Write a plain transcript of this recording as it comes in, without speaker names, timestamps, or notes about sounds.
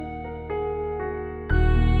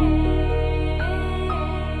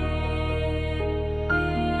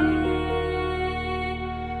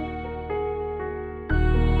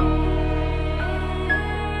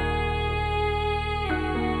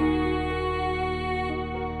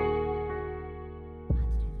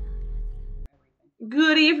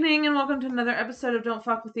evening and welcome to another episode of Don't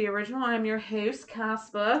Fuck With The Original. I'm your host,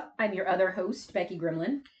 Casper. I'm your other host, Becky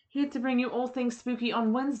Gremlin. Here to bring you all things spooky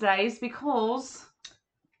on Wednesdays because...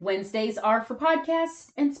 Wednesdays are for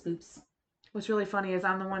podcasts and spoops. What's really funny is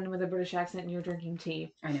I'm the one with a British accent and you're drinking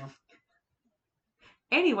tea. I know.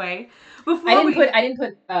 Anyway, before I didn't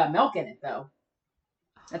put milk in it though.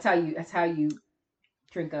 That's how you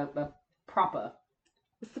drink a proper.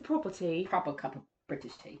 It's the proper tea. Proper cup of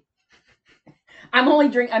British tea.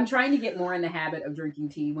 I'm trying to get more in the habit of drinking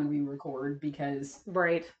tea when we record because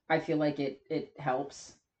right. I feel like it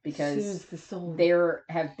helps because soothes the soul. There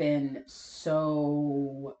have been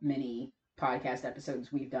so many podcast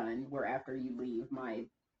episodes we've done where after you leave my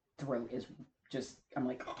throat is just I'm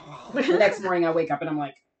like oh. The next morning I wake up and I'm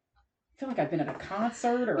like I feel like I've been at a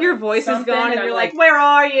concert or your voice is gone and you're like, where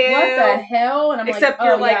are you? What the hell? And I'm Except like,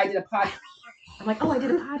 you're oh like, yeah, I did a podcast. I'm like, oh, I did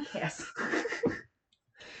a podcast.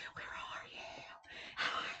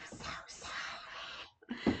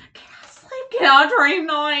 Can I dream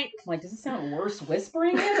night? I'm like, does it sound worse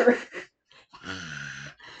whispering it?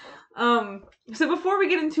 Or... So before we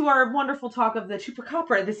get into our wonderful talk of the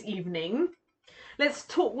Chupacabra this evening, let's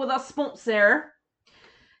talk with our sponsor.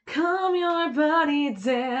 Calm your body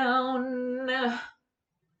down. That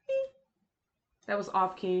was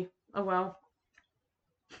off key. Oh well.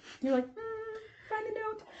 You're like, find the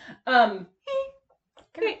note.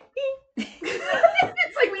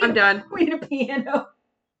 It's like I'm done. We need a piano.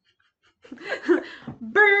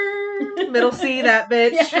 Burn. Middle C, that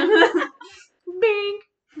bitch. Yeah. Bing.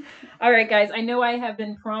 All right, guys. I know I have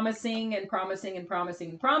been promising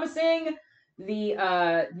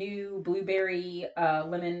the new blueberry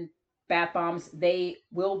lemon bath bombs. They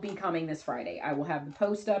will be coming this Friday. I will have the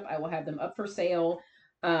post up. I will have them up for sale.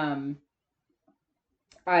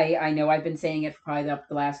 I know I've been saying it for probably the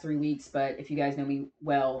last 3 weeks, but if you guys know me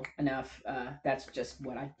well enough, that's just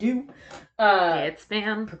what I do. It's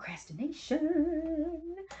spam.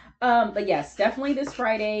 Procrastination. But yes, definitely this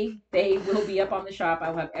Friday, they will be up on the shop.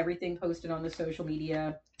 I'll have everything posted on the social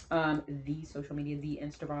media, the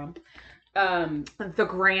Instagram. The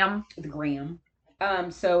gram.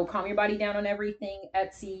 So calm your body down on everything,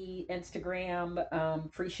 Etsy,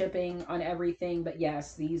 Instagram, free shipping on everything. But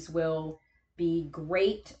yes, these will be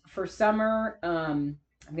great for summer. I'm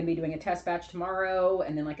going to be doing a test batch tomorrow.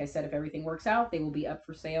 And then, like I said, if everything works out, they will be up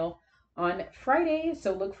for sale on Friday.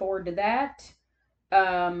 So look forward to that.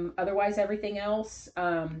 Otherwise, everything else,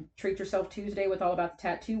 Treat Yourself Tuesday with All About the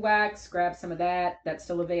Tattoo Wax. Grab some of that. That's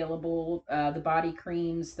still available. The body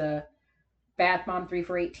creams, the Bath Bomb 3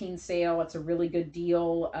 for $18 sale. It's a really good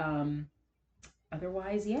deal.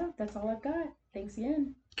 Otherwise, yeah, that's all I've got. Thanks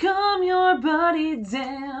again. Calm your body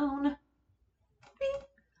down.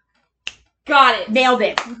 Got it. Nailed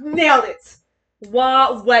it.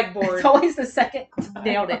 Wegboard. It's always the second.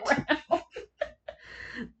 Nailed it.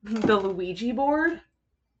 The Luigi board.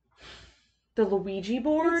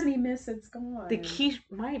 Makes me miss it's gone. The quiche.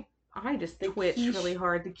 I just twitched really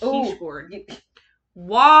hard. The quiche board.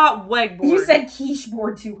 Wegboard. You said quiche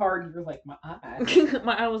board too hard. You were like, my eye.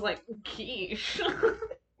 My eye was like, quiche.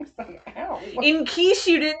 It's like, ow. In quiche,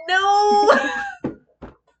 you didn't know.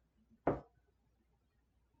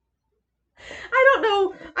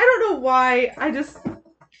 I don't know why. I just.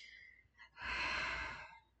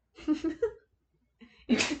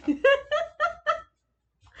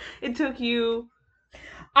 It took you.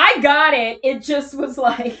 I got it. It just was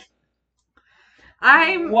like.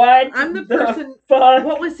 I'm the person. Fuck?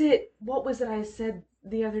 What was it I said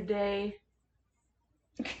the other day?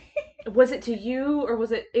 Was it to you or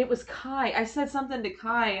was it? It was Kai. I said something to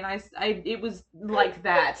Kai and I it was like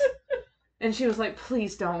that. And she was like,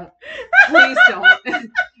 please don't. Please don't.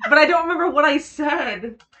 But I don't remember what I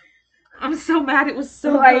said. I'm so mad. It was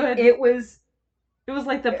so good. It was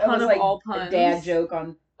like the pun of like all puns. A dad joke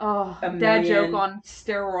on dad joke on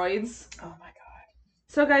steroids. Oh my god.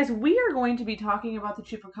 So guys, we are going to be talking about the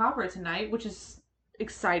Chupacabra tonight, which is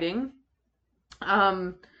exciting.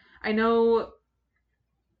 I know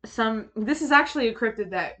this is actually a cryptid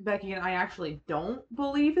that Becky and I actually don't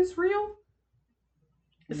believe is real.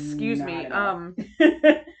 Excuse me.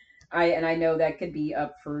 I know that could be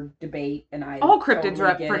up for debate, and all cryptids are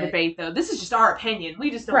up for debate, though. This is just our opinion.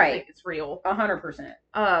 We just don't think it's real. 100%.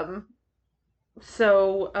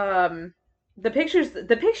 The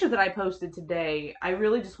picture that I posted today, I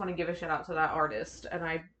really just want to give a shout out to that artist, and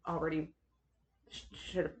I already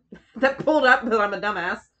should have that pulled up because I'm a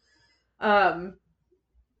dumbass.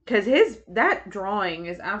 Because that drawing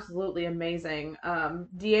is absolutely amazing.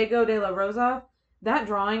 Diego de la Rosa. That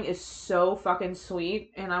drawing is so fucking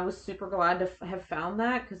sweet, and I was super glad to have found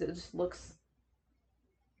that, because it just looks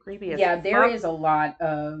Creepy as Yeah, there fuck. is a lot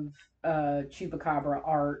of chupacabra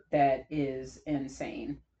art that is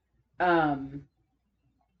insane. Um,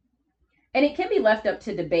 and it can be left up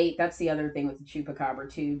to debate. That's the other thing with the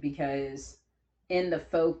chupacabra too, because in the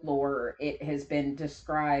folklore, it has been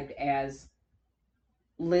described as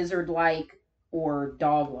lizard-like or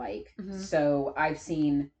dog-like. Hmm. So I've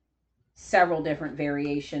seen several different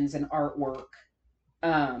variations in artwork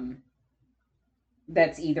um,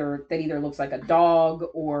 that either looks like a dog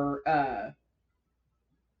or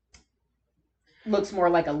looks more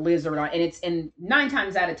like a lizard. And it's in 9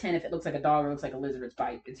 times out of 10, if it looks like a dog or looks like a lizard,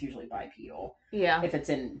 it's usually bipedal. Yeah. If it's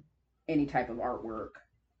in any type of artwork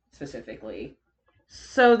specifically.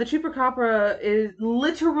 So the chupacabra is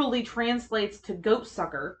literally translates to goat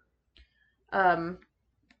sucker, um,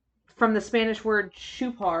 from the Spanish word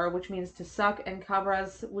chupar, which means to suck, and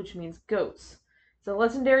cabras, which means goats. It's a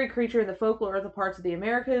legendary creature in the folklore of the parts of the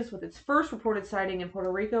Americas, with its first reported sighting in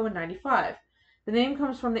Puerto Rico in '95. The name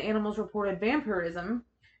comes from the animal's reported vampirism.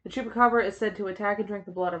 The chupacabra is said to attack and drink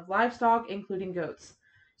the blood of livestock, including goats.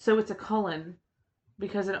 So it's a Cullen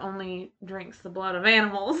because it only drinks the blood of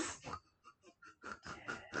animals.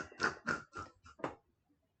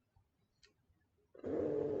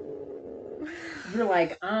 You're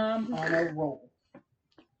like, I'm on a roll.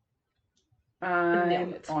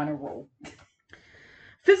 I'm on a roll.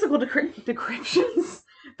 Physical descriptions.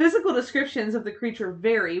 Physical descriptions of the creature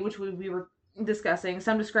vary, which we were discussing.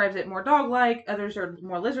 Some describes it more dog-like, others are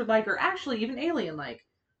more lizard-like, or actually even alien-like.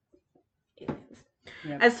 Yep.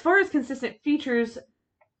 As far as consistent features,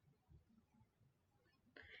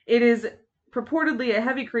 it is purportedly a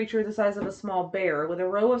heavy creature the size of a small bear, with a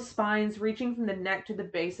row of spines reaching from the neck to the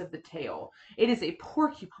base of the tail. It is a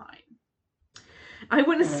porcupine.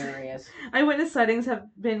 Eyewitness sightings have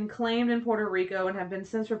been claimed in Puerto Rico and have been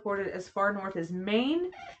since reported as far north as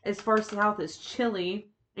Maine, as far south as Chile,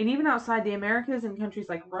 and even outside the Americas in countries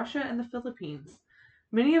like Russia and the Philippines.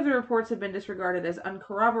 Many of the reports have been disregarded as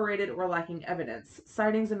uncorroborated or lacking evidence.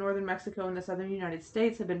 Sightings in northern Mexico and the southern United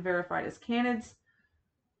States have been verified as canids.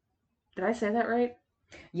 Did I say that right?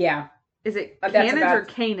 Yeah. Is it canids or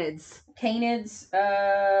canids? Canids.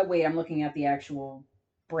 Wait, I'm looking at the actual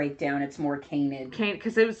breakdown. It's more canid.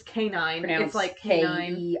 Because it was canine. Pronounced it's like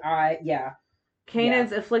canine. K-E-I. Yeah.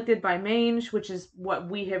 Canids afflicted by mange, which is what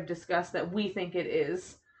we have discussed that we think it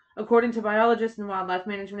is. According to biologists and wildlife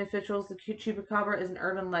management officials, the chupacabra is an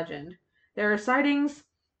urban legend. There are sightings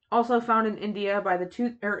also found in India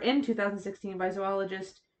in 2016 by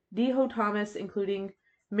zoologist D.Ho Thomas, including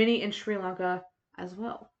many in Sri Lanka as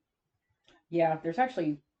well. Yeah, there's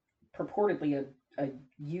actually purportedly a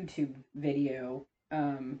YouTube video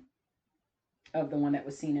of the one that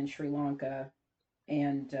was seen in Sri Lanka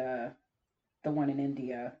and the one in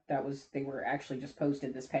India. They were actually just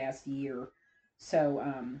posted this past year. So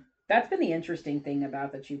that's been the interesting thing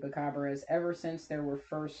about the chupacabras ever since there were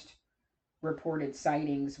first reported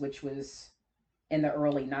sightings, which was in the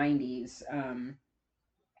early 90s.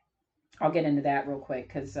 I'll get into that real quick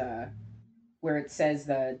because where it says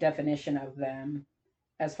the definition of them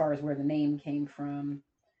as far as where the name came from,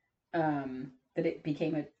 that it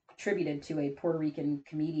became attributed to a Puerto Rican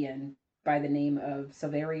comedian by the name of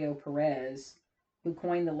Silverio Perez, who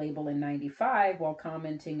coined the label in '95 while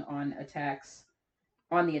commenting on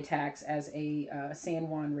the attacks as a San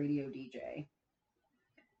Juan radio DJ.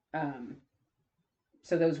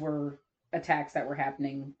 So those were attacks that were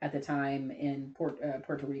happening at the time in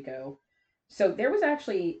Puerto Rico. So there was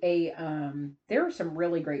actually there are some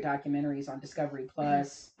really great documentaries on Discovery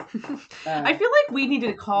Plus. I feel like we need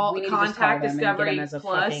to contact Discovery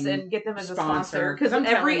Plus and get them as a sponsor because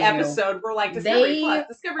every episode we're like Discovery Plus.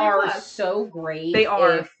 Discovery Plus are so great. They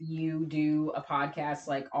are. If you do a podcast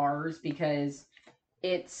like ours, because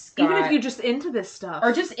it's even if you're just into this stuff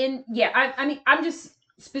or just in I mean I'm just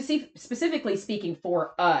specifically speaking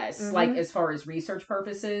for us, like as far as research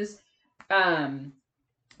purposes,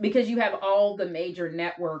 because you have all the major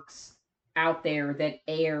networks out there that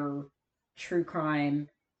air true crime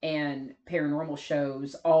and paranormal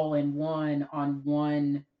shows all in one on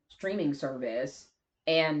one streaming service.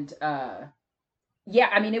 And yeah,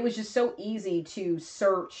 I mean, it was just so easy to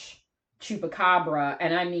search chupacabra,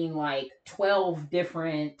 and I mean like 12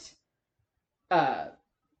 different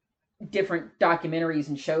documentaries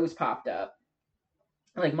and shows popped up,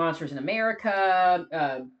 like Monsters in America,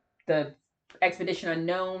 the Expedition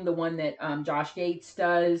Unknown, the one that Josh Gates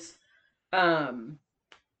does.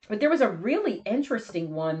 But there was a really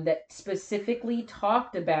interesting one that specifically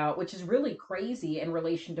talked about, which is really crazy in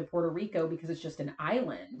relation to Puerto Rico because it's just an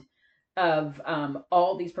island of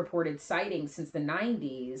all these purported sightings since the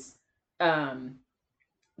 90s.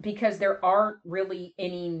 because there aren't really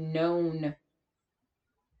any known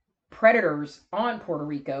predators on Puerto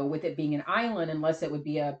Rico, with it being an island, unless it would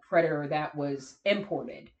be a predator that was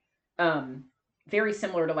imported. Um, Very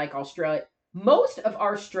similar to like Australia. Most of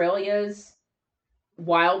Australia's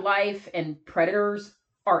wildlife and predators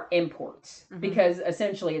are imports because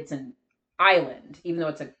essentially it's an island, even though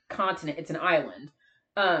it's a continent, it's an island.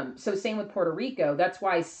 So same with Puerto Rico. That's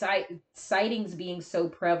why sightings being so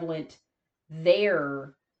prevalent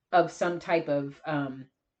there of some type of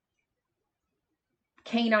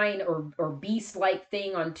canine or beast like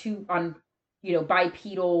thing on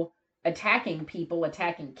bipedal, attacking people,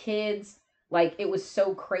 attacking kids. Like, it was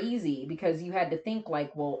so crazy because you had to think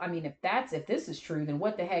like, well, I mean, if this is true, then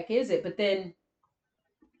what the heck is it? But then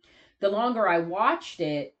the longer I watched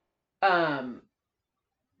it, um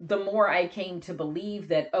the more I came to believe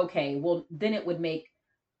that, okay, well, then it would make,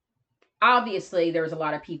 obviously there's a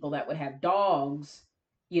lot of people that would have dogs.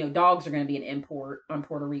 Dogs are going to be an import on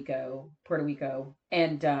Puerto Rico.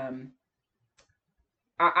 And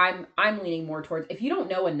I'm leaning more towards, if you don't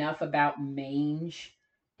know enough about mange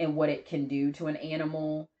and what it can do to an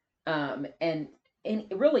animal, and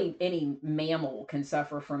really any mammal can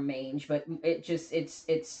suffer from mange, but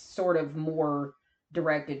it's sort of more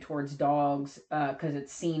directed towards dogs because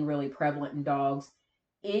it's seen really prevalent in dogs.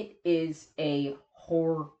 It is a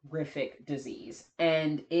horrific disease,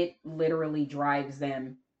 and it literally drives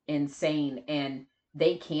them insane, and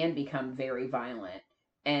they can become very violent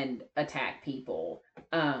and attack people,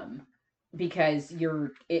 um because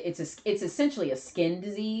it's essentially a skin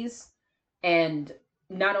disease. And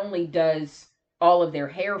not only does all of their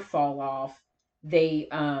hair fall off, they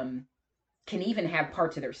can even have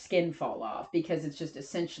parts of their skin fall off, because it's just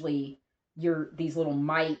essentially these little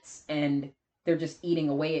mites, and they're just eating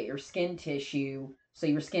away at your skin tissue, so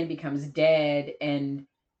your skin becomes dead, and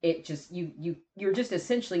it just you're just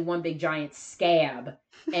essentially one big giant scab,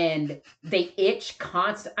 and they itch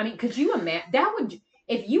constant. I mean, could you imagine that? Would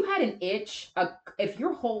If you had an itch, if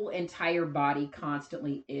your whole entire body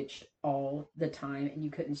constantly itched all the time and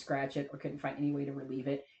you couldn't scratch it or couldn't find any way to relieve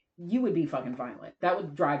it, you would be fucking violent. That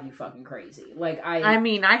would drive you fucking crazy. Like, I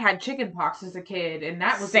mean, I had chicken pox as a kid, and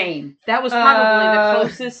same. That was probably the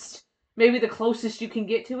closest, maybe the closest you can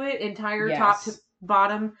get to it. Entire top to Yes.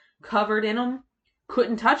 bottom covered in them.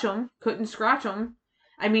 Couldn't touch them. Couldn't scratch them.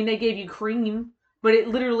 I mean, they gave you cream, but it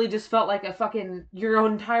literally just felt like a fucking, your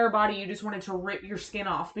entire body, you just wanted to rip your skin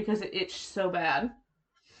off because it itched so bad.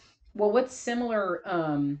 Well, what's similar,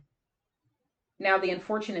 now the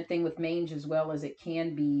unfortunate thing with mange as well is it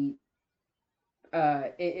can be,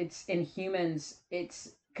 it's in humans,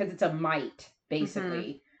 it's because it's a mite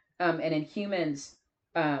basically. And in humans,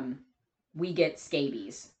 um we get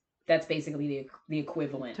scabies. That's basically the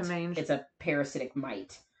equivalent To mange. It's a parasitic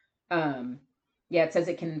mite. Yeah, it says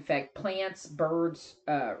it can infect plants, birds,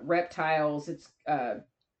 reptiles.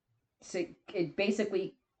 So it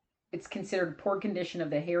basically, it's considered poor condition of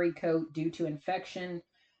the hairy coat due to infection.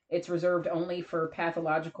 It's reserved only for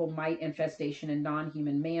pathological mite infestation in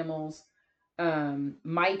non-human mammals.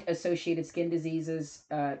 Mite associated skin diseases,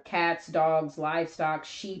 cats, dogs, livestock,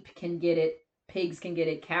 sheep can get it, pigs can get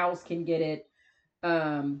it, cows can get it,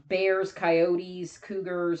 bears, coyotes,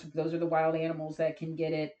 cougars, those are the wild animals that can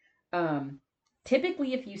get it.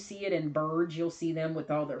 Typically, if you see it in birds, you'll see them with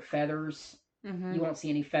all their feathers. Mm-hmm. You won't see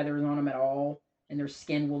any feathers on them at all, and their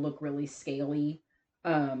skin will look really scaly.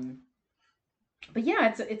 Um, but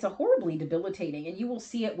yeah, it's a horribly debilitating, and you will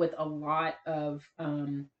see it with a lot of.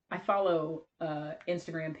 I follow a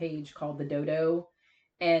Instagram page called the Dodo,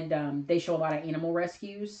 and they show a lot of animal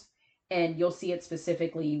rescues, and you'll see it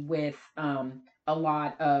specifically with a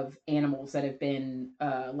lot of animals that have been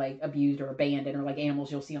like abused or abandoned, or like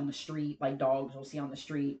animals you'll see on the street, like dogs you'll see on the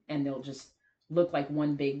street, and they'll just look like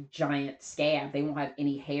one big giant scab. They won't have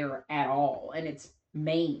any hair at all, and it's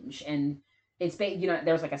mange. And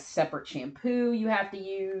there's like a separate shampoo you have to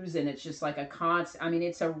use, and it's just like a constant. I mean,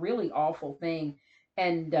 it's a really awful thing.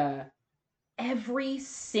 And every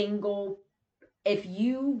single, if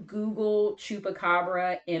you Google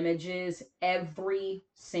chupacabra images, every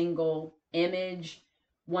single image,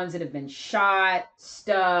 ones that have been shot,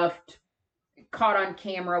 stuffed, caught on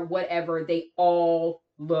camera, whatever, they all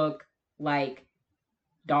look like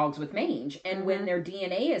dogs with mange. And when their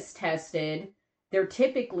DNA is tested, they're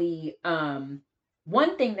typically,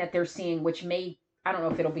 one thing that they're seeing, which may, I don't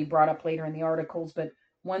know if it'll be brought up later in the articles, but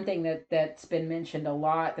one thing that's been mentioned a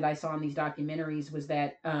lot that I saw in these documentaries was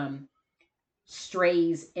that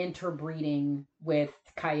strays interbreeding with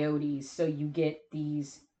coyotes, so you get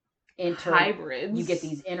these Hybrids. you get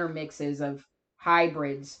these intermixes of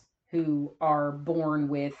hybrids who are born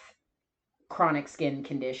with chronic skin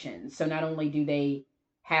conditions. So not only do they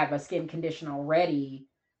have a skin condition already,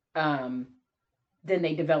 um, then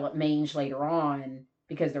they develop mange later on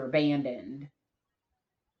because they're abandoned.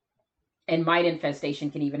 And mite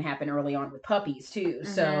infestation can even happen early on with puppies too.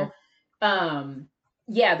 Mm-hmm. So,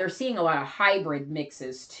 yeah, they're seeing a lot of hybrid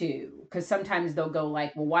mixes too, because sometimes they'll go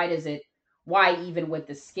like, well, why even with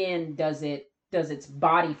the skin does its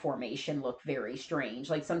body formation look very strange?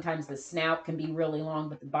 Like sometimes the snout can be really long,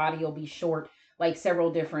 but the body will be short. Like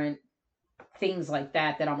several different things like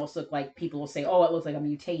that almost look like people will say, oh, it looks like a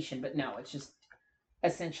mutation, but no, it's just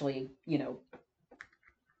essentially,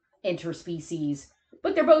 interspecies,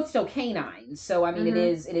 but they're both still canines. So I mean,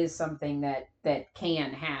 Mm-hmm. it is something that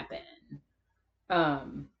can happen.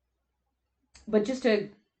 Um, but just to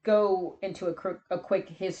go into a quick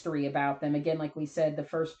history about them again, like we said, the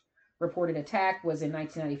first reported attack was in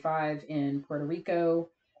 1995 in Puerto Rico.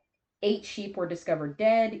 8 sheep were discovered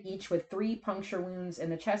dead, each with 3 puncture wounds in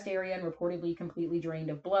the chest area and reportedly completely drained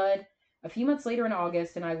of blood. A few months later in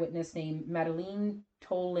August, an eyewitness named Madeline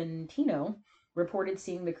Tolentino reported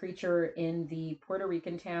seeing the creature in the Puerto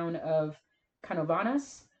Rican town of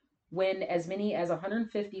Canovanas when as many as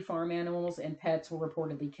 150 farm animals and pets were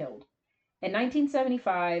reportedly killed. In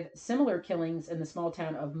 1975, similar killings in the small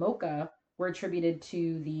town of Moca were attributed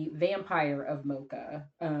to the vampire of Moca,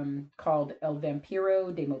 called El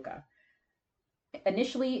Vampiro de Moca.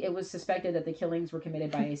 Initially, it was suspected that the killings were committed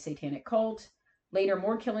by a satanic cult. Later,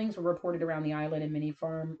 more killings were reported around the island, and many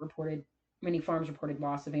farms reported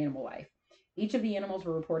loss of animal life. Each of the animals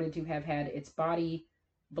were reported to have had its body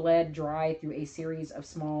bled dry through a series of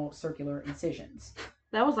small circular incisions.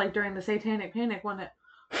 That was like during the Satanic Panic, wasn't it?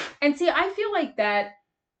 And see, I feel like that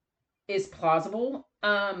is plausible.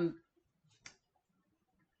 I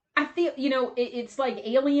feel, it's like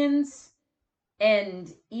aliens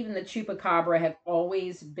and even the chupacabra have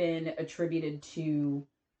always been attributed to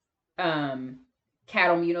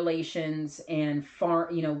cattle mutilations and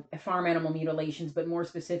farm animal mutilations, but more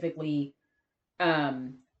specifically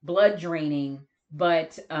blood draining.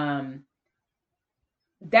 But that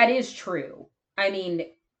is true. I mean,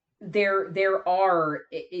 there are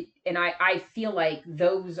and I feel like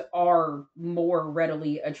those are more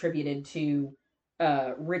readily attributed to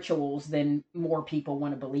rituals than more people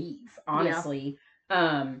want to believe, honestly.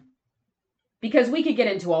 Yeah. Because we could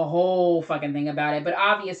get into a whole fucking thing about it, but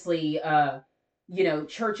obviously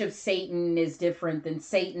Church of Satan is different than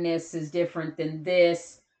Satanists, is different than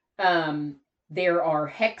this. There are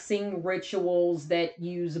hexing rituals that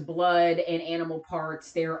use blood and animal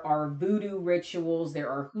parts. There are voodoo rituals. There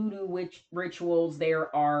are hoodoo rituals.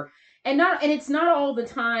 There are, and it's not all the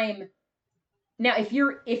time. Now, if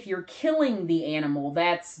you're killing the animal,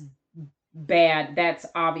 that's bad. That's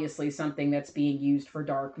obviously something that's being used for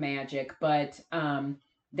dark magic. But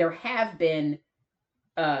there have been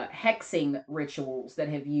hexing rituals that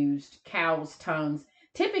have used cows' tongues.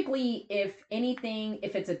 Typically, if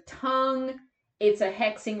it's a tongue, it's a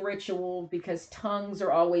hexing ritual because tongues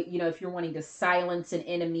are always, if you're wanting to silence an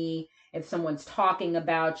enemy, if someone's talking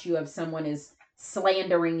about you, if someone is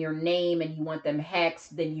slandering your name and you want them hexed,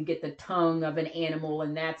 then you get the tongue of an animal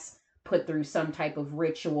and that's put through some type of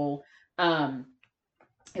ritual.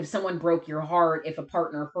 If someone broke your heart, if a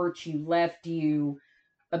partner hurt you, left you,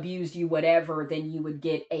 abused you, whatever, then you would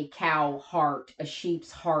get a cow heart, a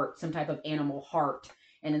sheep's heart, some type of animal heart.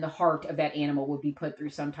 And then the heart of that animal would be put through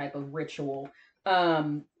some type of ritual.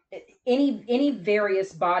 Any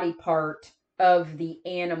various body part of the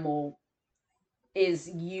animal is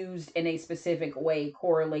used in a specific way,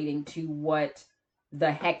 correlating to what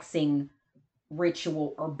the hexing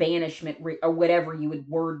ritual or banishment or whatever you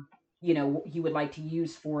would like to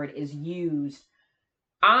use for it is used.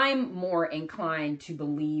 I'm more inclined to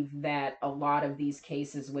believe that a lot of these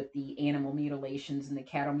cases with the animal mutilations and the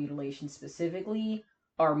cattle mutilations specifically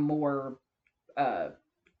are more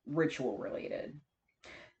ritual related.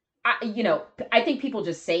 I think people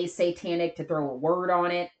just say satanic to throw a word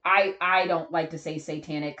on it. I don't like to say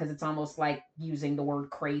satanic because it's almost like using the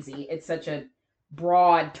word crazy. It's such a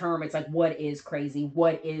broad term. It's like, what is crazy?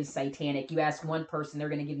 What is satanic? You ask one person, they're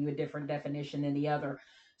going to give you a different definition than the other.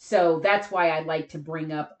 So that's why I like to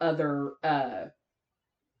bring up other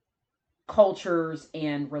cultures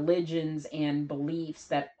and religions and beliefs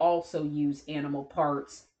that also use animal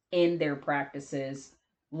parts in their practices.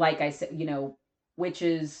 Like I said,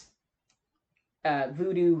 witches,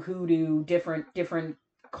 voodoo, hoodoo, different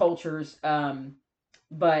cultures.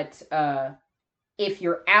 But if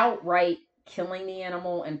you're outright killing the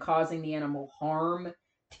animal and causing the animal harm,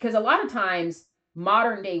 because a lot of times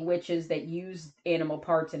modern day witches that use animal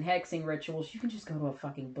parts and hexing rituals, you can just go to a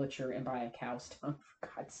fucking butcher and buy a cow's tongue, for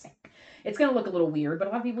God's sake. It's going to look a little weird, but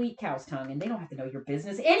a lot of people eat cow's tongue and they don't have to know your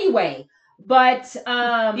business anyway. But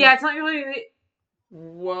yeah, it's not really.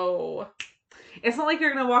 Whoa. It's not like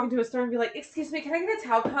you're gonna walk into a store and be like, "Excuse me, can I get a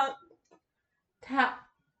towel kung?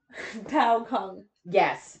 Towel kung.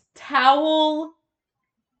 Yes. Towel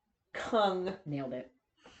kung. Nailed it.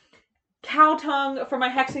 Cow tongue for my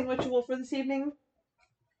hexing ritual for this evening.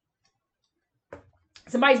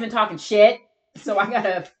 Somebody's been talking shit, so I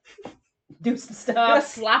gotta do some stuff. Gotta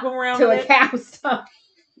slap them around to with a it. cow's tongue.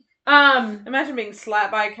 Imagine being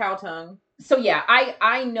slapped by a cow tongue. So yeah,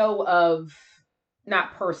 I know of,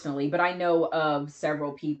 not personally, but I know of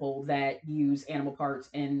several people that use animal parts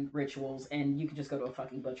in rituals, and you can just go to a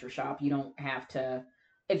fucking butcher shop. You don't have to,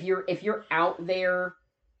 if you're out there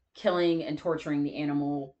killing and torturing the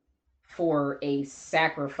animal for a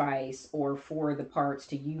sacrifice or for the parts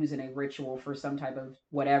to use in a ritual for some type of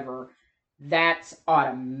whatever, that's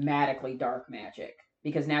automatically dark magic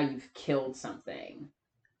because now you've killed something.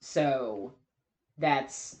 So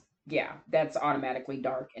that's automatically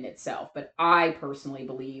dark in itself. But I personally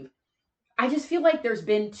believe, I just feel like there's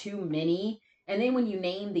been too many. And then when you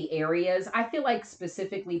name the areas, I feel like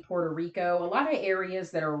specifically Puerto Rico, a lot of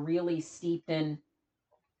areas that are really steeped in,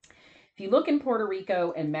 if you look in Puerto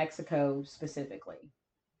Rico and Mexico specifically,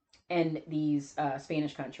 and these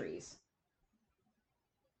Spanish countries,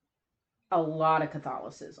 a lot of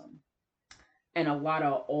Catholicism. And a lot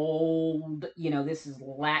of old, this is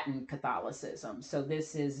Latin Catholicism. So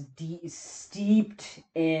this is steeped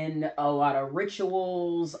in a lot of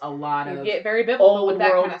rituals, a lot of get very biblical with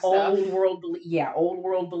that kind of stuff. Old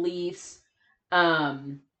world beliefs.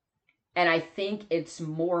 And I think it's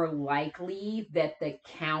more likely that the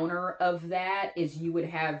counter of that is you would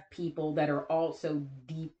have people that are also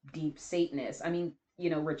deep, deep Satanists. I mean,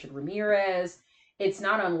 Richard Ramirez. It's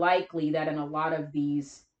not unlikely that in a lot of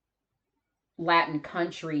these Latin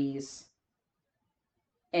countries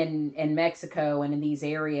and Mexico and in these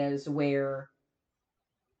areas where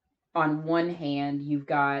on one hand you've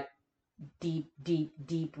got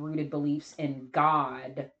deep rooted beliefs in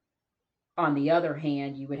God, on the other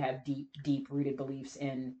hand you would have deep rooted beliefs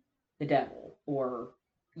in the devil, or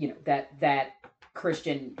that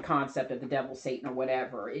Christian concept of the devil, Satan, or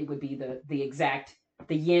whatever. It would be the exact,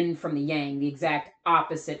 the yin from the yang, the exact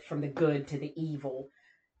opposite from the good to the evil.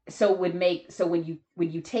 So when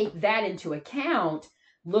you take that into account,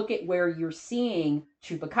 look at where you're seeing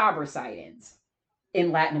chupacabra sightings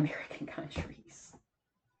in Latin American countries.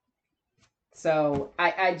 So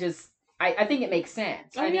I think it makes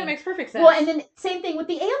sense. I mean, it makes perfect sense. Well, and then same thing with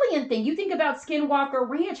the alien thing. You think about Skinwalker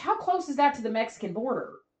Ranch. How close is that to the Mexican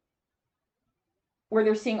border, where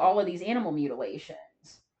they're seeing all of these animal mutilations?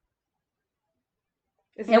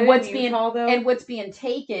 And what's being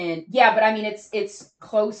taken? Yeah, but I mean, it's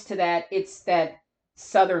close to that. It's that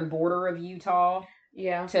southern border of Utah.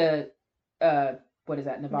 Yeah. To what is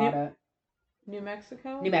that? Nevada. New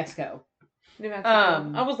Mexico. New Mexico.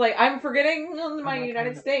 I was like, I'm forgetting my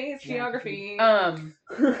United States geography.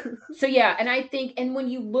 So yeah, and I think, and when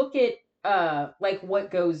you look at like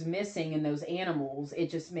what goes missing in those animals,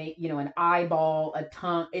 it just an eyeball, a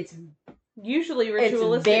tongue. It's usually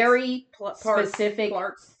ritualistic. It's very specific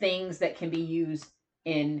things that can be used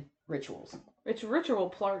in rituals. It's ritual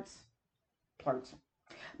parts.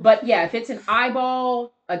 But yeah, if it's an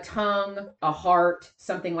eyeball, a tongue, a heart,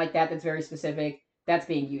 something like that, that's very specific, that's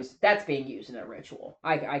being used in a ritual.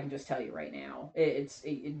 I can just tell you right now. It's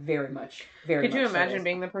very much. Could you imagine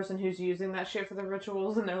being the person who's using that shit for the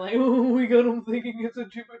rituals and they're like, oh, we got them thinking it's a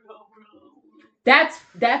chupacabra?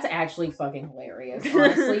 That's actually fucking hilarious.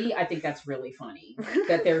 Honestly, I think that's really funny.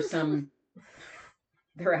 That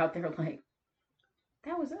they're out there like,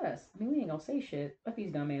 that was us. I mean, we ain't gonna say shit. Let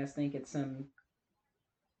these dumbass think it's some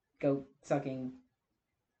goat sucking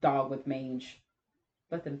dog with mange.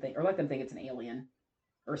 Let them think it's an alien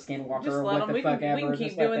or Skinwalker or what the fuck ever. We can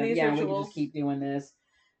keep doing these rituals. We can just keep doing this.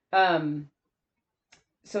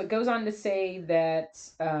 So it goes on to say that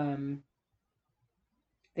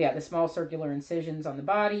the small circular incisions on the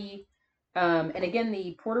body. And again,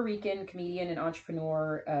 the Puerto Rican comedian and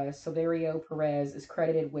entrepreneur Silverio Perez is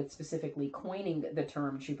credited with specifically coining the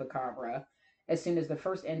term chupacabra as soon as the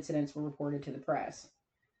first incidents were reported to the press.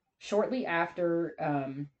 Shortly after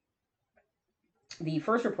the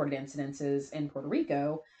first reported incidences in Puerto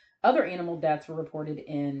Rico, other animal deaths were reported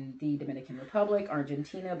in the Dominican Republic,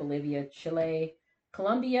 Argentina, Bolivia, Chile,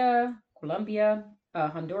 Colombia,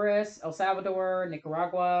 Honduras, El Salvador,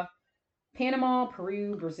 Nicaragua, Panama,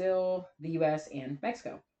 Peru, Brazil, the U.S., and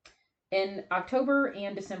Mexico. In October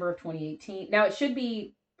and December of 2018, now it should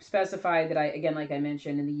be specified that like I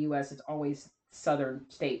mentioned, in the U.S., it's always southern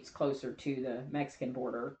states closer to the Mexican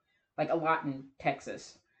border. like a lot in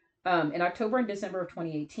Texas. In October and December of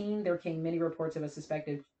 2018, there came many reports of a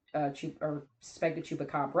suspected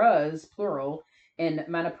chupacabras, plural, in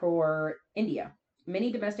Manipur, India.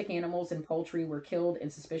 Many domestic animals and poultry were killed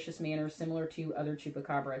in suspicious manners similar to other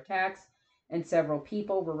chupacabra attacks, and several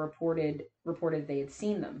people were reported they had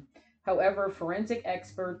seen them. However, forensic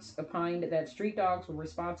experts opined that street dogs were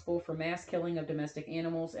responsible for mass killing of domestic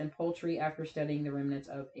animals and poultry after studying the remnants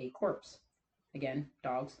of a corpse. Again,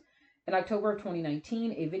 dogs. In October of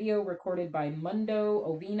 2019, a video recorded by Mundo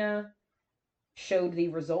Ovina showed the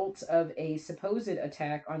results of a supposed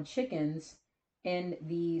attack on chickens in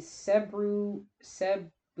the Ceburoquillo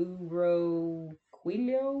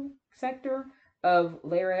sector of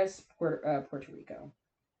Lares, Puerto Rico.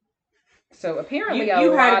 So apparently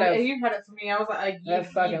you had it for me. I was like,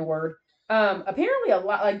 that fucking word. Apparently a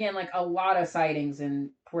lot, again, like a lot of sightings in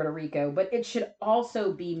Puerto Rico, but it should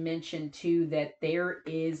also be mentioned too that there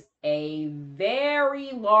is a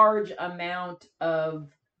very large amount of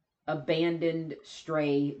abandoned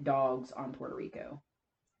stray dogs on Puerto Rico.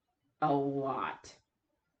 A lot.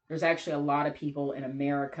 There's actually a lot of people in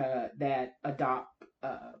America that adopt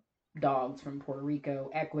dogs from Puerto Rico,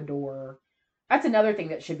 Ecuador. That's another thing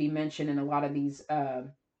that should be mentioned in a lot of these. Because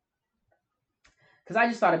I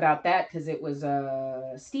just thought about that because it was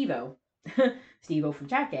Steve-O. Steve-O from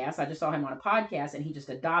Jackass. I just saw him on a podcast and he just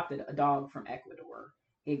adopted a dog from Ecuador.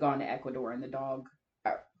 He had gone to Ecuador and the dog,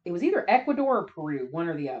 it was either Ecuador or Peru, one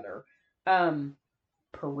or the other.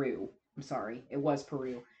 Peru. I'm sorry. It was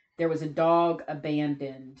Peru. There was a dog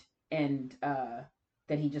abandoned and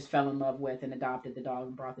that he just fell in love with and adopted the dog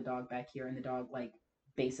and brought the dog back here, and the dog like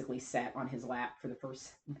basically sat on his lap for the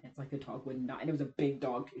first minutes. Like the dog would not, and it was a big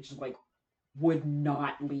dog. It just like would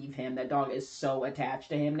not leave him. That dog is so attached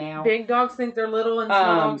to him now. Big dogs think they're little and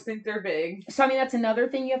small dogs think they're big. So I mean that's another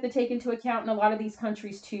thing you have to take into account in a lot of these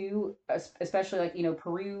countries too, especially like, you know,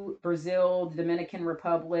 Peru, Brazil, the Dominican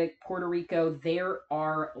Republic, Puerto Rico. There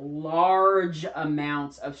are large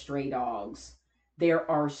amounts of stray dogs.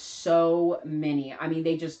 There are so many. I mean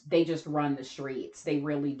they just run the streets. They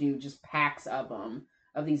really do, just packs of them,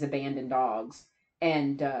 of these abandoned dogs.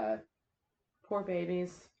 And poor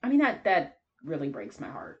babies. I mean that really breaks my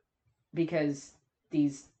heart because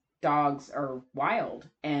these dogs are wild,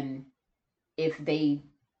 and if they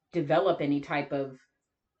develop any type of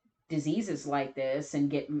diseases like this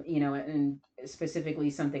and get, you know, and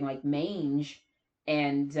specifically something like mange,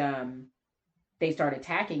 and they start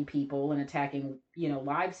attacking people and attacking, you know,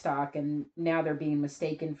 livestock, and now they're being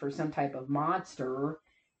mistaken for some type of monster.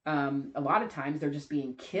 A lot of times they're just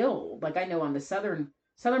being killed. Like I know on the southern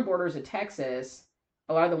borders of Texas,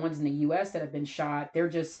 a lot of the ones in the U.S. that have been shot, they're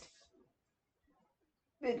just,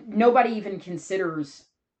 nobody even considers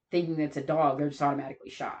thinking that's a dog. They're just automatically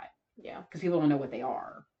shot. Yeah. Because people don't know what they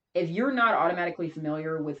are. If you're not automatically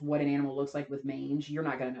familiar with what an animal looks like with mange, you're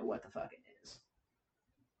not going to know what the fuck it is.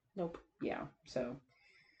 Nope. Yeah, so.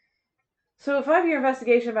 So a 5-year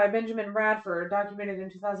investigation by Benjamin Radford, documented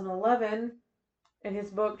in 2011 in his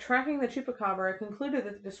book Tracking the Chupacabra, concluded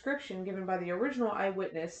that the description given by the original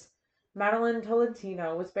eyewitness, Madeline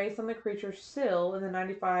Tolentino, was based on the creature Syl in the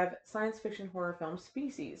 1995 science fiction horror film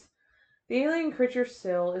Species. The alien creature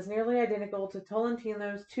Syl is nearly identical to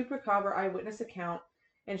Tolentino's Chupacabra eyewitness account,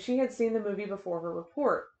 and she had seen the movie before her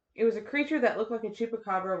report. It was a creature that looked like a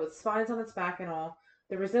chupacabra with spines on its back and all.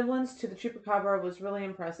 The resemblance to the chupacabra was really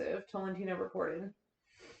impressive, Tolentino reported.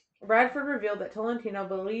 Radford revealed that Tolentino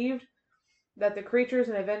believed that the creatures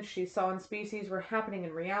and events she saw in Species were happening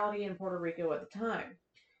in reality in Puerto Rico at the time,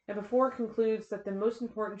 and before concludes that the most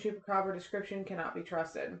important chupacabra description cannot be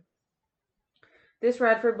trusted. This,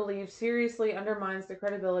 Radford believes, seriously undermines the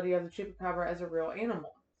credibility of the chupacabra as a real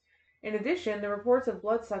animal. In addition, the reports of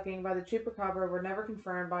blood-sucking by the chupacabra were never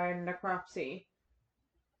confirmed by a necropsy.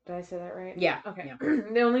 Did I say that right? Yeah. Okay. Yeah.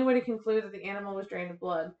 The only way to conclude that the animal was drained of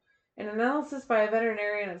blood. An analysis by a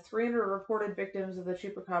veterinarian of 300 reported victims of the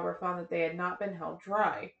chupacabra found that they had not been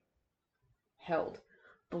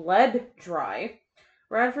bled dry.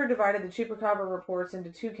 Radford divided the chupacabra reports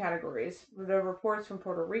into 2 categories: the reports from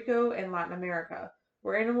Puerto Rico and Latin America,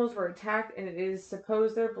 where animals were attacked and it is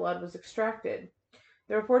supposed their blood was extracted.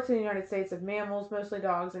 The reports in the United States of mammals, mostly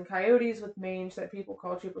dogs and coyotes with mange that people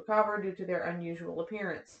call chupacabra due to their unusual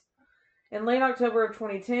appearance. In late October of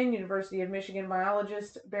 2010, University of Michigan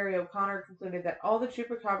biologist Barry O'Connor concluded that all the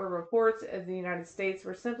chupacabra reports of the United States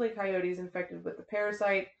were simply coyotes infected with the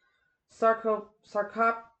parasite Sarcoptes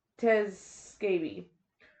scabi,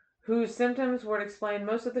 whose symptoms would explain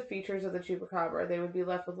most of the features of the chupacabra. They would be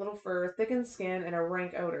left with little fur, thickened skin, and a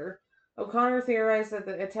rank odor. O'Connor theorized that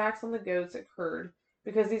the attacks on the goats occurred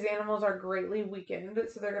because these animals are greatly weakened,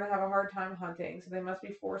 so they're going to have a hard time hunting, so they must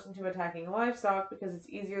be forced into attacking livestock because it's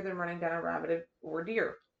easier than running down a rabbit or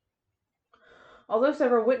deer. Although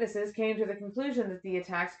several witnesses came to the conclusion that the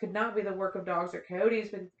attacks could not be the work of dogs or coyotes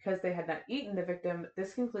because they had not eaten the victim,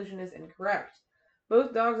 this conclusion is incorrect.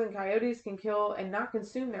 Both dogs and coyotes can kill and not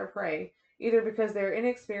consume their prey, either because they are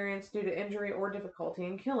inexperienced due to injury or difficulty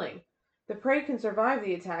in killing. The prey can survive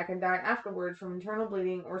the attack and die afterwards from internal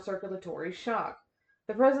bleeding or circulatory shock.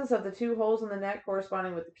 The presence of the 2 holes in the neck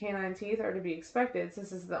corresponding with the canine teeth are to be expected, since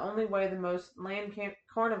this is the only way the most land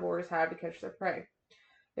carnivores have to catch their prey.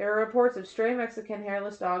 There are reports of stray Mexican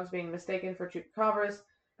hairless dogs being mistaken for chupacabras.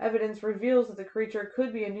 Evidence reveals that the creature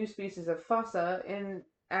could be a new species of fossa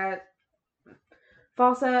as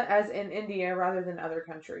in India rather than other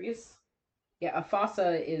countries. Yeah, a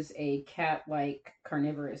fossa is a cat-like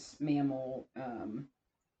carnivorous mammal.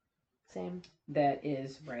 Same. That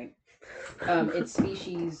is right. Its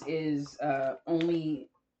species is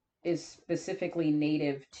specifically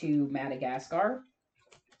native to Madagascar,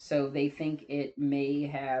 so they think it may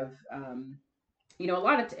have. A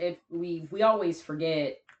lot of if we always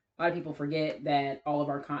forget. A lot of people forget that all of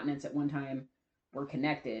our continents at one time were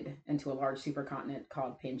connected into a large supercontinent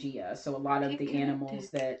called Pangea. So a lot of the animals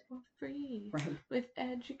that free right with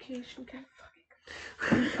education can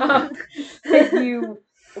that you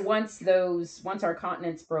once our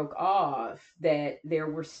continents broke off, that there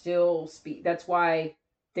were still that's why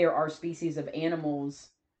there are species of animals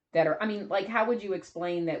that are, I mean, like, how would you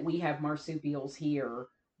explain that we have marsupials here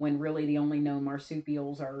when really the only known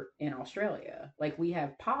marsupials are in Australia? Like, we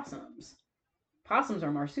have possums. Possums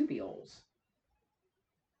are marsupials.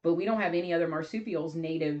 But we don't have any other marsupials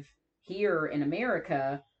native here in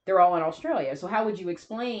America. They're all in Australia. So how would you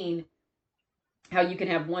explain how you can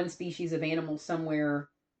have one species of animal somewhere,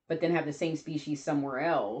 but then have the same species somewhere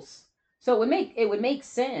else? So it would make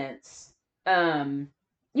sense,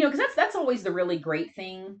 because that's always the really great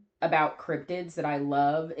thing about cryptids that I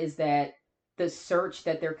love, is that the search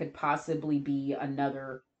that there could possibly be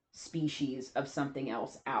another species of something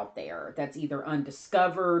else out there that's either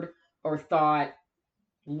undiscovered or thought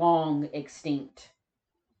long extinct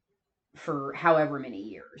for however many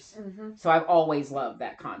years. Mm-hmm. So I've always loved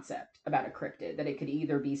that concept about a cryptid, that it could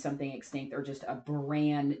either be something extinct or just a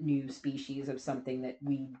brand new species of something that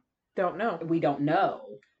we don't know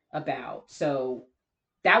about. So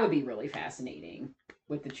that would be really fascinating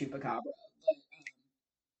with the chupacabra.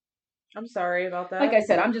 I'm sorry about that. Like I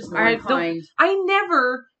said, I'm just more inclined. I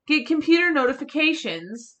never get computer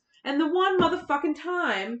notifications, and the one motherfucking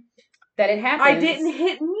time that it happens, I didn't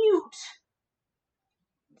hit mute.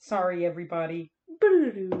 Sorry, everybody.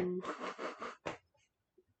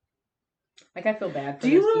 Like, I feel bad for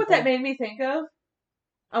Do you know what that made me think of?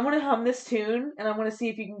 I want to hum this tune, and I want to see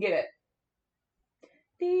if you can get it.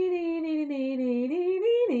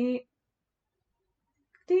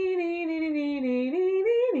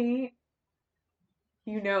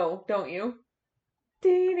 You know, don't you?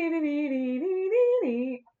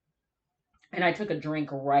 And I took a drink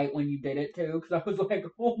right when you did it too, because I was like,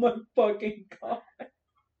 oh my fucking god.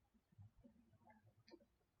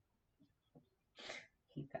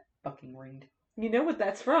 Hate that fucking ring. You know what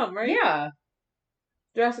that's from, right? Yeah.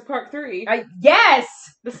 Jurassic Park 3. Yes!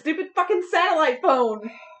 The stupid fucking satellite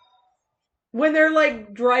phone. When they're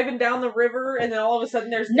like driving down the river, and then all of a sudden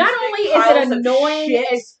there's not only is it annoying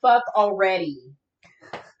as fuck already,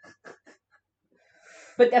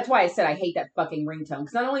 but that's why I said I hate that fucking ringtone.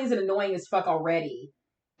 Because not only is it annoying as fuck already,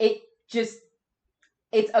 it's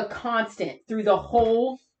a constant through the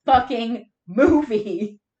whole fucking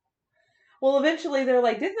movie. Well, eventually they're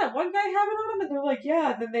like, didn't that one guy have it on him? And they're like,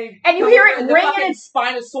 yeah. And then and you hear it ring, and its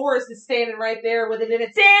Spinosaurus is standing right there with it in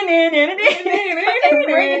its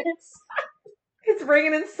it's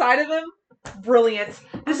ringing inside of him. Brilliant.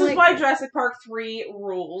 This is why Jurassic Park 3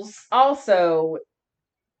 rules. Also,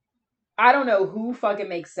 I don't know who fucking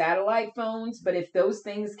makes satellite phones, but if those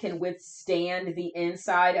things can withstand the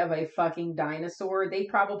inside of a fucking dinosaur, they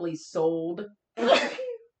probably sold.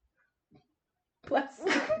 Bless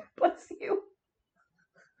you.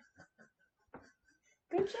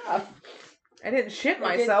 Good job. I didn't shit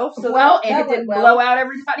myself, so it didn't blow out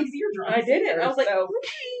everybody's eardrums. I did it. I was like, so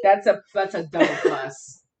that's a double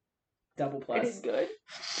plus. Double plus. I did good.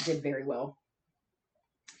 You did very well.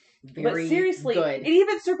 But seriously, good. It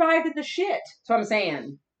even survived in the shit. That's what I'm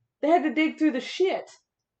saying. They had to dig through the shit.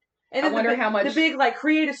 And then I wonder how much the big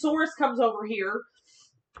Creatosaurus comes over here,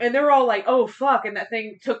 and they're all like, "Oh fuck!" And that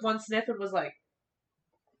thing took one sniff and was like,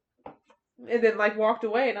 and then walked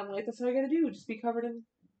away. And I'm like, "That's what I gotta do. Just be covered in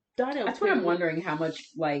dino." That's what I'm wondering. How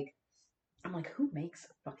much I'm like, who makes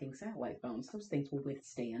fucking satellite phones? Those things will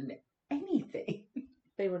withstand anything.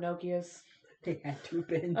 They were Nokias. They had to have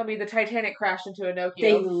been. I mean, the Titanic crashed into a Nokia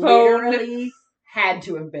They phone. literally had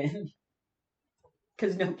to have been.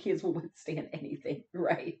 Because Nokias will withstand anything,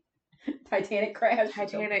 right? Titanic crash.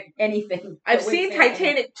 Titanic. Anything. I've seen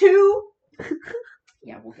Titanic 2.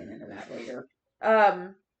 Yeah, we'll get into that later.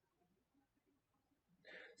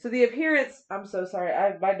 So the appearance, I'm so sorry,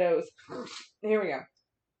 my nose. Here we go.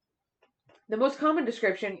 The most common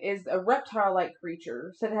description is a reptile-like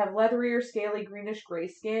creature, said to have leathery or scaly greenish-gray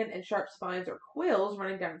skin and sharp spines or quills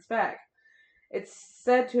running down its back. It is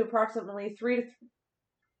said to be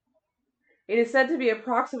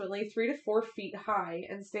approximately 3 to 4 feet high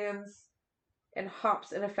and stands and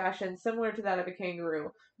hops in a fashion similar to that of a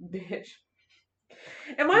kangaroo. Bitch.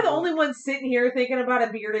 Am I the only one sitting here thinking about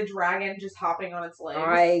a bearded dragon just hopping on its legs?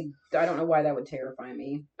 I don't know why that would terrify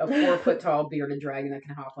me. A 4 foot tall bearded dragon that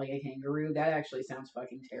can hop like a kangaroo. That actually sounds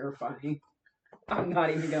fucking terrifying. I'm not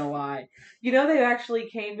even gonna lie. You know, they actually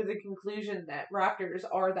came to the conclusion that raptors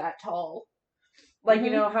are that tall. Like, you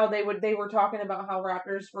know how they were talking about how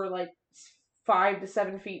raptors were like 5 to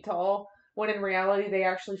 7 feet tall, when in reality they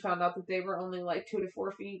actually found out that they were only like 2 to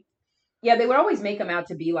 4 feet. Yeah, they would always make them out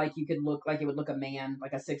to be like it would look a man,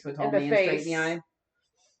 like a 6 foot tall man straight in the eye.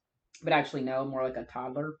 But actually, no, more like a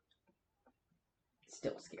toddler.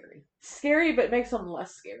 Still scary. Scary, but makes them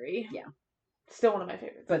less scary. Yeah. Still one of my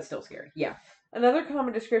favorites. But still scary. Yeah. Another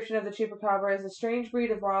common description of the chupacabra is a strange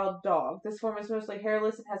breed of wild dog. This form is mostly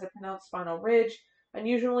hairless and has a pronounced spinal ridge,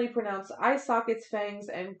 unusually pronounced eye sockets, fangs,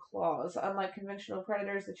 and claws. Unlike conventional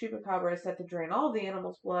predators, the chupacabra is said to drain all of the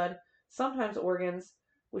animal's blood, sometimes organs,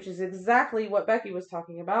 which is exactly what Becky was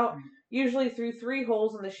talking about, usually through 3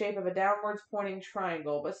 holes in the shape of a downwards pointing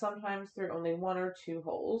triangle, but sometimes through only 1 or 2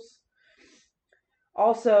 holes.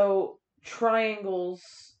 Also, triangles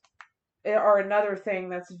are another thing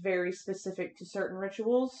that's very specific to certain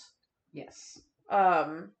rituals. Yes.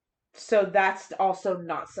 So that's also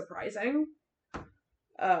not surprising.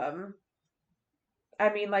 I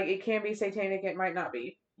mean, like, it can be satanic, it might not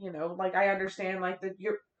be. You know, like, I understand, like,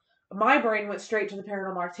 my brain went straight to the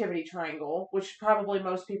Paranormal Activity triangle, which probably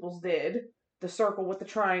most people's did. The circle with the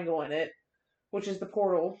triangle in it, which is the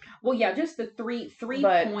portal. Well, yeah, just the three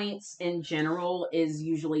points in general is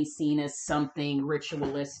usually seen as something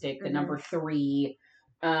ritualistic. The number 3,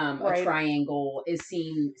 a triangle is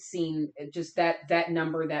seen just that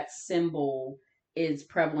number, that symbol is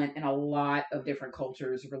prevalent in a lot of different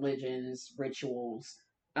cultures, religions, rituals.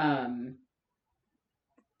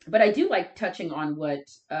 But I do like touching on what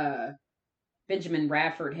Benjamin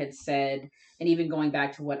Rafford had said, and even going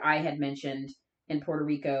back to what I had mentioned in Puerto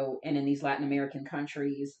Rico and in these Latin American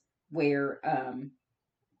countries where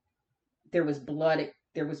there was blood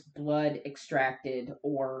extracted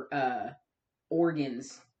or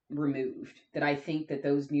organs removed. That I think that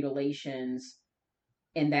those mutilations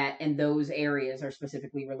in those areas are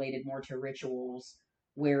specifically related more to rituals,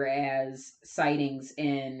 whereas sightings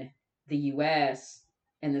in the U.S.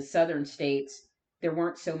 and the southern states, there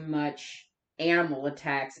weren't so much animal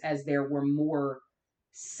attacks as there were more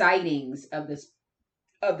sightings of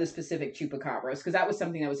the specific chupacabras, because that was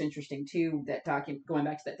something that was interesting too. That going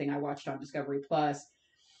back to that thing I watched on Discovery Plus,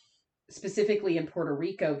 specifically in Puerto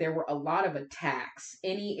Rico, there were a lot of attacks.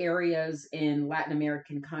 Any areas in Latin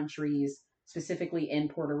American countries, specifically in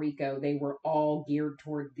Puerto Rico, they were all geared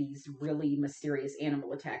toward these really mysterious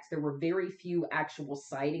animal attacks. There were very few actual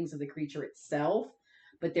sightings of the creature itself,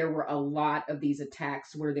 but there were a lot of these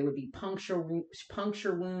attacks where there would be puncture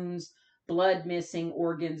wounds, blood missing,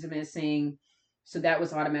 organs missing. So that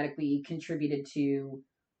was automatically contributed to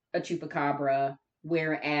a chupacabra.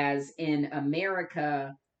 Whereas in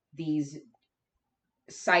America, these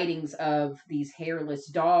sightings of these hairless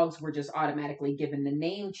dogs were just automatically given the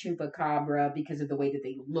name chupacabra because of the way that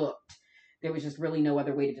they looked. There was just really no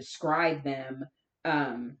other way to describe them.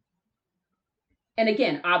 And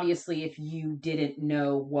again, obviously, if you didn't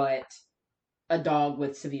know what a dog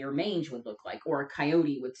with severe mange would look like, or a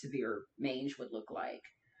coyote with severe mange would look like.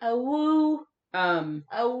 A woo. A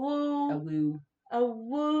woo. A woo. A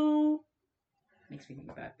woo. Makes me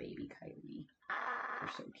think about baby coyote.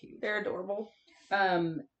 They're so cute. They're adorable.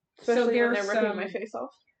 Especially so when they're ripping my face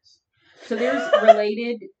off. So there's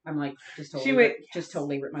related. I'm like just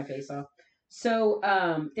totally rip my face off. So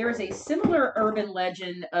there is a similar urban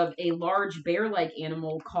legend of a large bear-like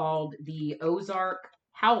animal called the Ozark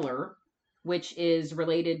Howler, which is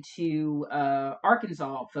related to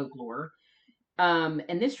Arkansas folklore.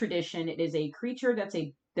 In this tradition, it is a creature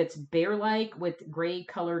that's bear-like with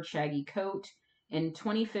gray-colored shaggy coat. In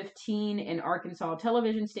 2015, an Arkansas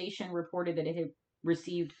television station reported that it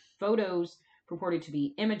received photos purported to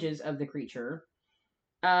be images of the creature.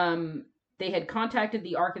 They had contacted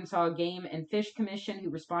the Arkansas Game and Fish Commission, who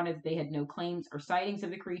responded that they had no claims or sightings of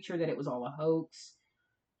the creature, that it was all a hoax.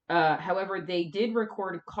 However, they did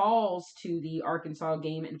record calls to the Arkansas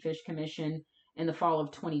Game and Fish Commission in the fall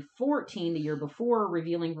of 2014, the year before,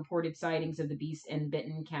 revealing reported sightings of the beast in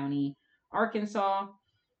Benton County, Arkansas.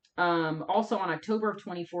 Also, on October of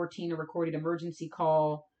 2014, a recorded emergency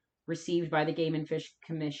call received by the Game and Fish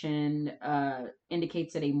Commission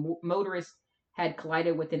indicates that a motorist had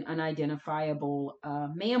collided with an unidentifiable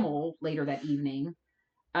mammal later that evening.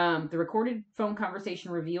 The recorded phone conversation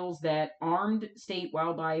reveals that armed state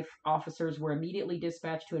wildlife officers were immediately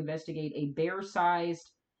dispatched to investigate a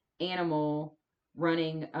bear-sized animal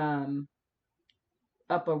running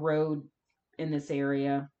up a road in this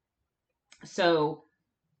area. So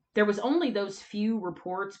there was only those few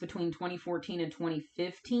reports between 2014 and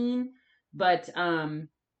 2015, but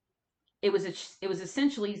it was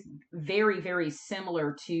essentially very, very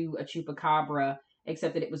similar to a chupacabra,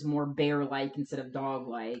 except that it was more bear-like instead of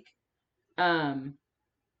dog-like.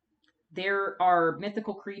 There are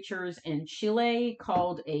mythical creatures in Chile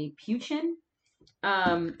called a puchin.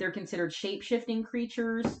 They're considered shape-shifting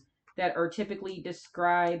creatures that are typically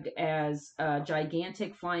described as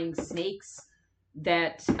gigantic flying snakes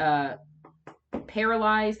that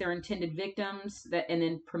paralyze their intended victims and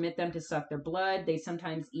then permit them to suck their blood. They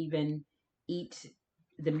sometimes even eat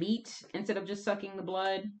the meat instead of just sucking the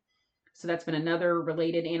blood. So that's been another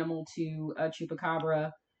related animal to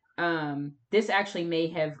chupacabra. This actually may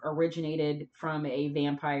have originated from a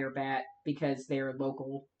vampire bat because they're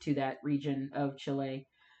local to that region of Chile.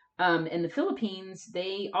 In the Philippines,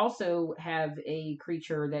 they also have a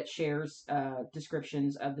creature that shares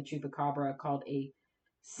descriptions of the chupacabra called a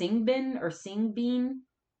singbin or singbin.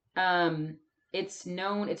 It's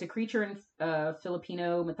a creature in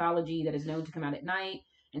Filipino mythology that is known to come out at night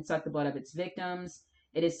and suck the blood of its victims.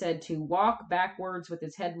 It is said to walk backwards with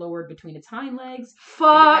its head lowered between its hind legs.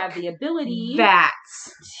 Fuck and to have the ability that.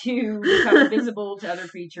 to become invisible to other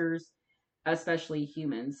creatures, especially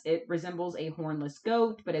humans. It resembles a hornless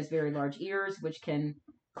goat, but has very large ears, which can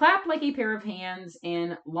clap like a pair of hands,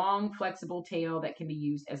 and long, flexible tail that can be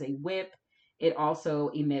used as a whip. It also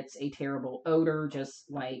emits a terrible odor, just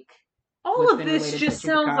like all of this just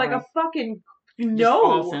sounds like a fucking no.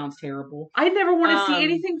 All sounds terrible. I never want to see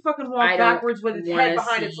anything fucking walk backwards with its head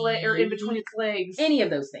behind its leg or in between its legs. Any of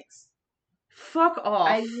those things. Fuck off.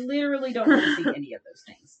 I literally don't want to see any of those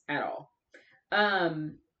things at all.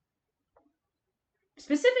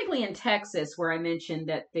 Specifically in Texas, where I mentioned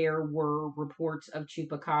that there were reports of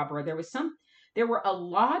chupacabra, there were a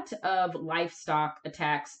lot of livestock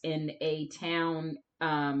attacks in a town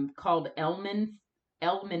called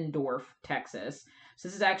Elmendorf, Texas. So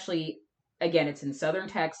this is actually, again, it's in southern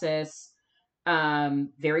Texas,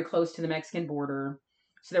 very close to the Mexican border.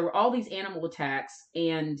 So there were all these animal attacks,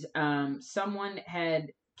 and someone had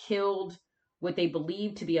killed what they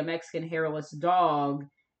believed to be a Mexican hairless dog,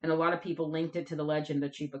 and a lot of people linked it to the legend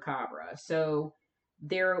of chupacabra. So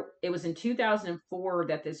it was in 2004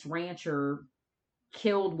 that this rancher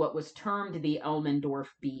killed what was termed the Elmendorf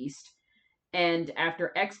beast. And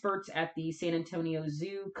after experts at the San Antonio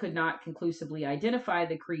Zoo could not conclusively identify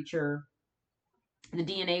the creature, the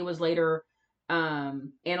DNA was later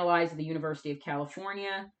analyzed at the University of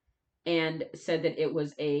California and said that it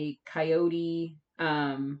was a coyote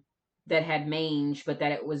that had mange, but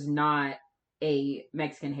that it was not a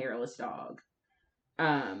Mexican hairless dog.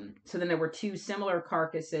 So then there were two similar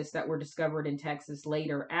carcasses that were discovered in Texas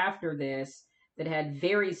later after this that had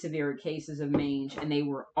very severe cases of mange, and they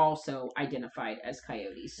were also identified as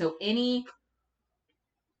coyotes. So any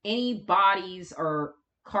bodies or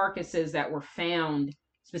carcasses that were found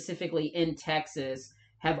specifically in Texas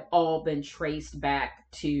have all been traced back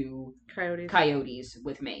to coyotes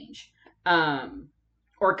with mange,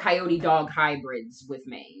 or coyote dog hybrids with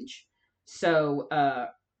mange. So,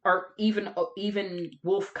 or even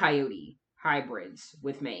wolf coyote hybrids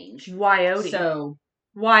with mange. Wyote. So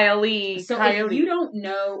Wile-E coyote. If you don't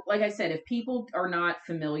know, like I said, if people are not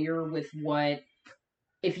familiar with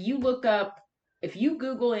if you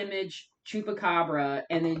Google image chupacabra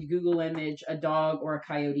and then Google image a dog or a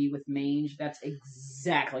coyote with mange, that's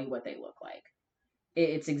exactly what they look like.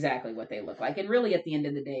 It's exactly what they look like. And really, at the end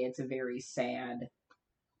of the day, it's a very sad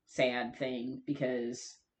thing,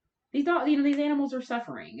 because these animals are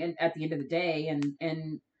suffering, and at the end of the day, and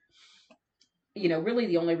really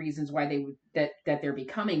the only reasons why that they're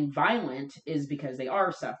becoming violent is because they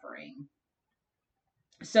are suffering.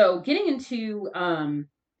 So getting into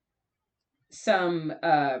some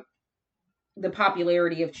the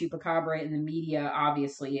popularity of Chupacabra in the media,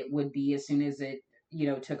 obviously it would be as soon as it,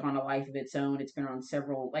 took on a life of its own. It's been on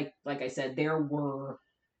several, like I said, there were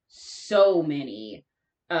so many,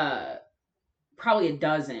 probably a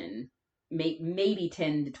dozen, maybe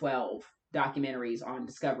 10 to 12 documentaries on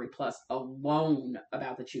Discovery Plus alone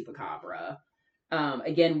about the Chupacabra.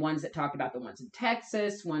 Again, ones that talk about the ones in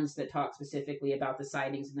Texas, ones that talk specifically about the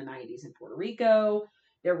sightings in the 90s in Puerto Rico.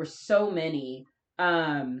 There were so many.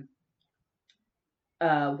 One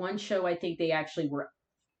show, I think they actually were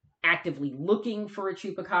actively looking for a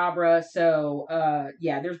Chupacabra. So,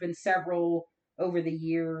 yeah, there's been several over the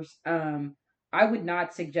years. I would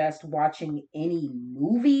not suggest watching any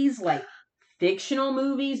movies, like fictional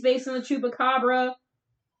movies based on the Chupacabra.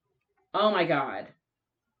 Oh my God.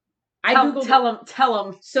 I googled. Tell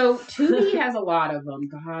them. So Tubi has a lot of them.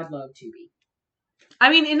 God love Tubi. I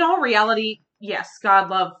mean, in all reality, yes, God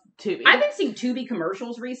love Tubi. I've been seeing Tubi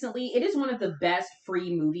commercials recently. It is one of the best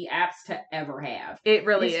free movie apps to ever have. It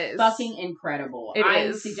really is. Fucking incredible.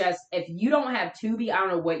 I suggest if you don't have Tubi, I don't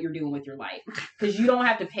know what you're doing with your life, because you don't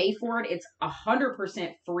have to pay for it. It's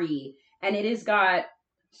 100% free, and it's got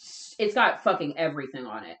fucking everything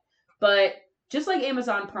on it. But just like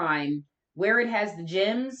Amazon Prime, where it has the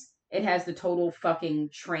gems, it has the total fucking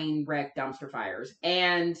train wreck dumpster fires.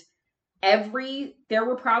 And there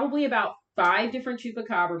were probably about 5 different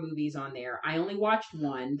Chupacabra movies on there. I only watched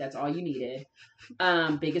one. That's all you needed.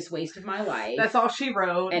 Biggest waste of my life. That's all she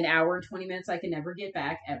wrote. An hour and 20 minutes I can never get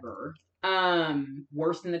back, ever.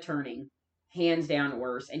 Worse than The Turning. Hands down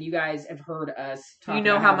worse. And you guys have heard us talk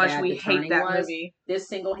about how much we hate that movie. This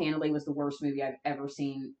single-handedly was the worst movie I've ever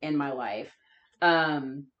seen in my life.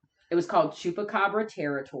 It was called Chupacabra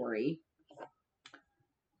Territory.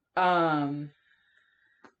 It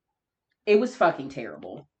was fucking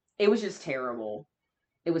terrible. It was just terrible.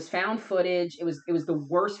 It was found footage. It was the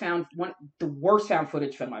worst found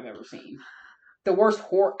footage film I've ever seen. The worst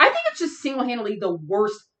horror. I think it's just single-handedly the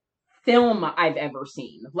worst film I've ever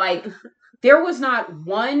seen. Like, there was not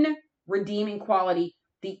one redeeming quality.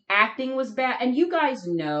 The acting was bad, and you guys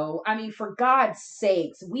know. I mean, for God's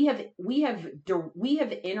sakes, we have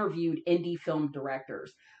interviewed indie film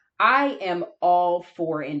directors. I am all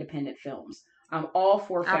for independent films. I'm all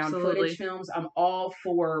for found footage films. I'm all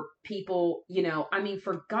for people, I mean,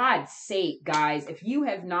 for God's sake, guys, if you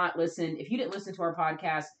didn't listen to our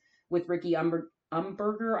podcast with Ricky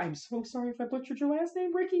Umberger, I'm so sorry if I butchered your last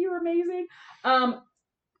name, Ricky, you're amazing.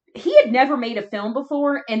 He had never made a film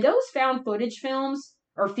before, and those found footage films,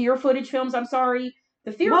 or fear footage films, I'm sorry.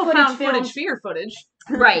 The fear footage.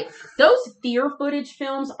 Right. Those fear footage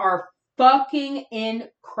films are fucking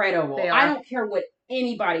incredible. I don't care what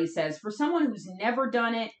anybody says. For someone who's never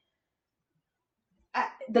done it,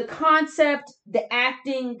 the concept, the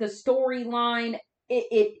acting, the storyline,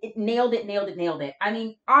 it nailed it. I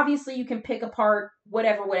mean, obviously you can pick apart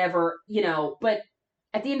whatever, but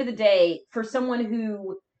at the end of the day, for someone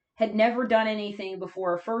who had never done anything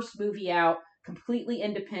before, first movie out, completely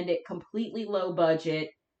independent, completely low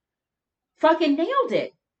budget, fucking nailed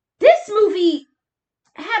it. This movie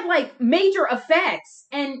had like major effects,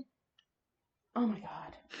 and oh my God.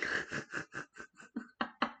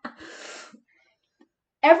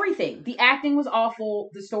 Everything. The acting was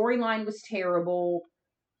awful. The storyline was terrible.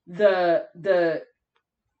 When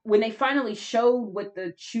they finally showed what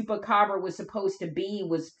the Chupacabra was supposed to be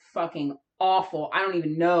was fucking awful. I don't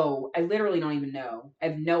even know. I literally don't even know. I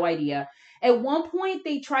have no idea. At one point,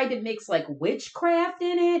 they tried to mix like witchcraft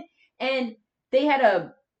in it, and they had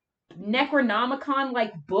a Necronomicon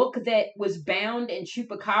like book that was bound in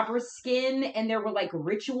Chupacabra skin, and there were like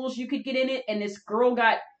rituals you could get in it, and this girl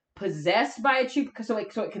got possessed by a Chupacabra, so it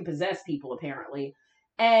can possess people apparently.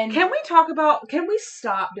 And can we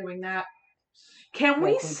stop doing that? Can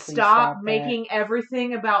we stop making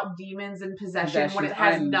everything about demons and possession when it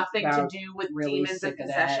has nothing to do with demons and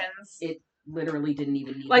possessions? It literally didn't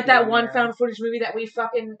even need like that one found footage movie that we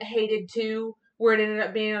fucking hated too, where it ended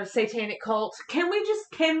up being a satanic cult. Can we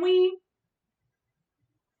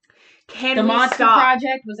the Monster stop?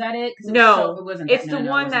 Project, was that it? No, it wasn't. It's the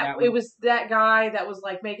one that it was that guy that was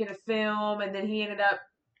like making a film, and then he ended up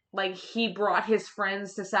like he brought his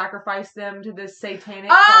friends to sacrifice them to this satanic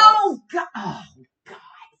cult. Oh God!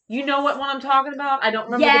 You know what one I'm talking about? I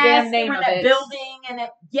don't remember the damn name of it. Building and it.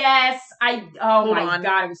 Yes, Hold my on.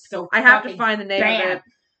 God! It was so. I have to find the name of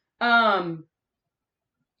it.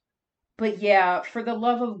 But yeah, for the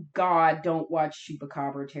love of God, don't watch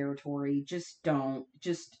Chupacabra Territory. Just don't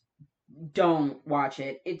watch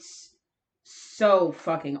it. It's so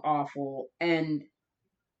fucking awful, and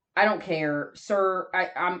I don't care, sir.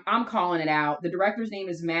 I'm calling it out. The director's name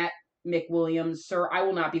is Matt McWilliams, sir, I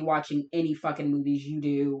will not be watching any fucking movies you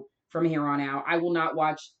do from here on out. I will not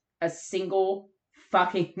watch a single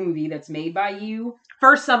fucking movie that's made by you.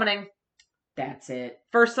 First Summoning. That's it.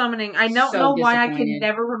 First Summoning. I don't know why I can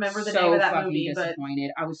never remember the name of that movie, but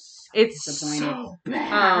I was so it's disappointed. so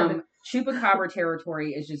bad. Chupacabra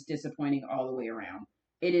Territory is just disappointing all the way around.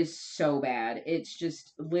 It is so bad. It's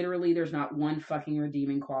just literally there's not one fucking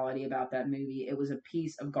redeeming quality about that movie. It was a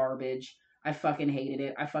piece of garbage. I fucking hated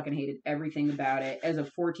it. I fucking hated everything about it. As a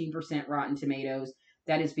 14% Rotten Tomatoes,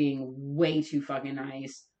 that is being way too fucking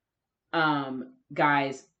nice.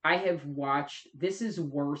 Guys, I have watched, this is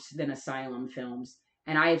worse than Asylum films,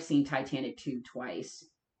 and I have seen Titanic 2 twice.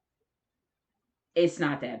 It's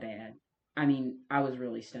not that bad. I mean, I was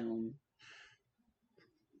really stoned.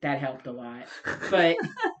 That helped a lot. But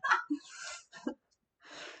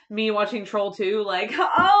me watching Troll 2, like,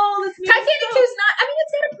 oh, this Titanic 2 is not, I mean,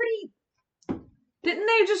 it's got a pretty... Didn't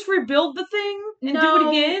they just rebuild the thing and do it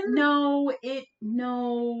again? No.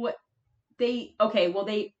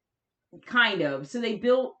 They kind of. So they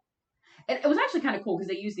built, and it was actually kind of cool because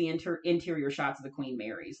they used the interior shots of the Queen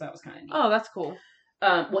Mary, so that was kind of neat. Oh, that's cool.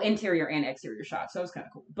 Well, interior and exterior shots, so that was kind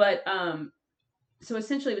of cool. But so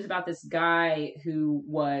essentially, it was about this guy who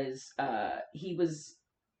was he was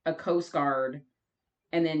a Coast Guard,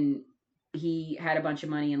 and then he had a bunch of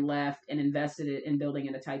money and left and invested it in building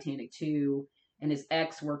in a Titanic 2. And his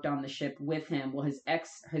ex worked on the ship with him. Well, his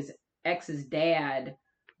ex's dad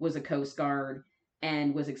was a Coast Guard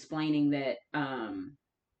and was explaining that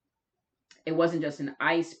it wasn't just an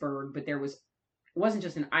iceberg, but it wasn't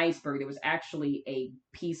just an iceberg. There was actually a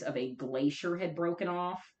piece of a glacier had broken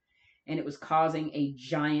off, and it was causing a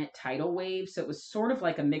giant tidal wave. So it was sort of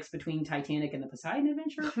like a mix between Titanic and the Poseidon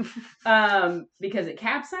Adventure, because it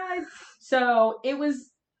capsized. So it was,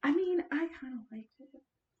 I mean, I kind of liked it.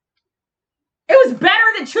 It was better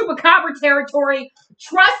than Chupacabra Territory.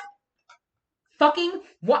 Trust fucking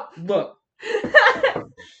what? Look.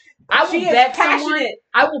 I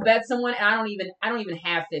will bet someone, and I don't even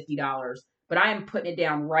have $50, but I am putting it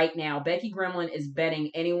down right now. Becky Gremlin is betting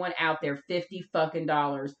anyone out there $50 fucking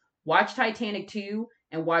dollars. Watch Titanic 2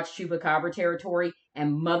 and watch Chupacabra Territory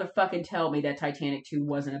and motherfucking tell me that Titanic 2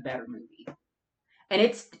 wasn't a better movie. And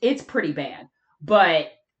it's pretty bad, but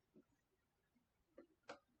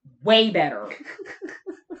way better.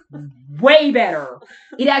 Way better.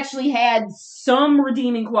 It actually had some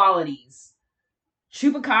redeeming qualities.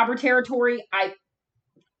 Chupacabra Territory, I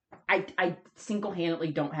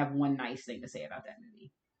single-handedly don't have one nice thing to say about that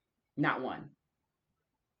movie. Not one.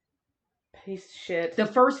 Piece of shit. The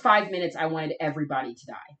first 5 minutes, I wanted everybody to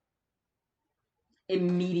die.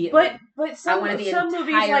 Immediately. But some, I wanted the some entire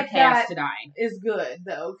movies like cast that to die. is good,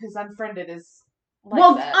 though, because Unfriended is like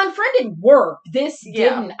well, that. Unfriended worked. This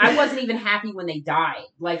didn't. I wasn't even happy when they died.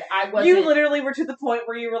 Like, I wasn't. You literally were to the point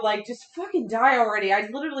where you were like, just fucking die already. I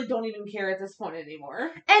literally don't even care at this point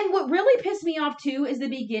anymore. And what really pissed me off, too, is the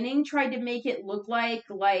beginning tried to make it look like,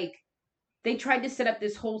 they tried to set up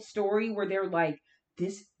this whole story where they're like,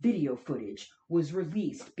 this video footage was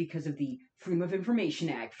released because of the Freedom of Information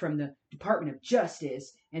Act from the Department of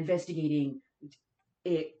Justice investigating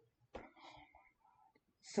it.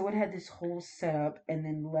 So it had this whole setup and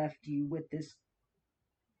then left you with this.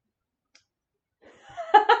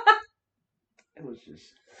 It was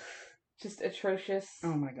just atrocious.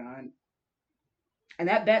 Oh my God. And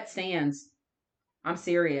that bet stands. I'm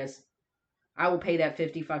serious. I will pay that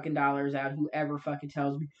 $50 fucking dollars out. Whoever fucking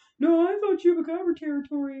tells me, no, I thought Chupacabra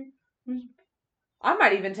Territory was. I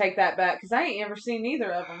might even take that back because I ain't ever seen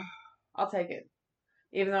neither of them. I'll take it.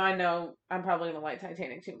 Even though I know I'm probably going to like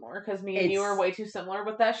Titanic 2 more because me and you are way too similar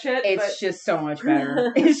with that shit. It's just so much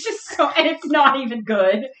better. It's just so, and it's not even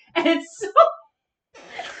good. And it's so.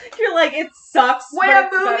 You're like, it sucks. When a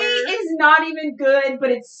movie is not even good,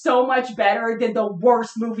 but it's so much better than the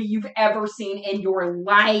worst movie you've ever seen in your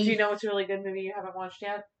life. Do you know what's a really good movie you haven't watched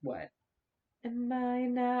yet? What? Am I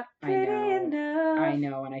not pretty enough? I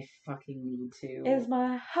know, and I fucking need to. Is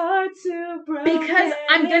my heart too broken? Because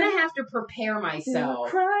I'm gonna have to prepare myself.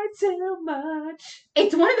 To cry too much.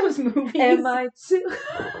 It's one of those movies. Am I too?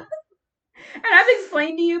 And I've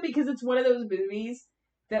explained to you because it's one of those movies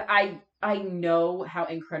that I know how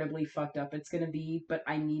incredibly fucked up it's gonna be, but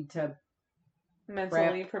I need to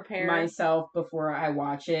mentally prepare myself before I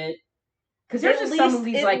watch it. Because there's just some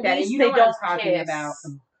movies at like that, and you know what I'm talking about.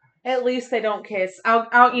 At least they don't kiss.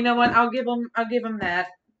 I'll you know what? I'll give them that.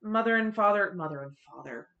 Mother and father,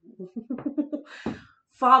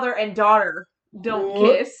 father and daughter don't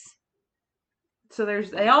kiss. So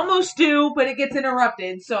they almost do, but it gets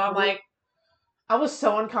interrupted. So I'm like, I was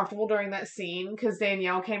so uncomfortable during that scene because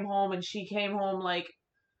Danielle came home and she came home like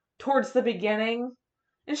towards the beginning.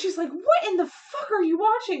 And she's like, what in the fuck are you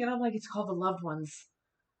watching? And I'm like, it's called The Loved Ones.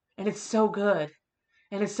 And it's so good.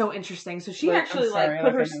 And it's so interesting. So she actually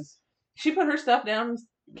she put her stuff down,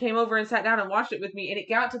 came over and sat down and watched it with me. And it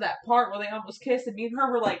got to that part where they almost kissed. And me and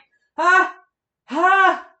her were like,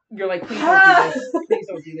 You're like, please don't do this. Please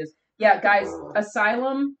don't do this. Yeah, guys,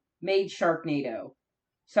 Asylum made Sharknado.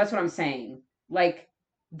 So that's what I'm saying. Like,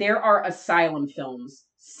 there are Asylum films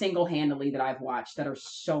single-handedly that I've watched that are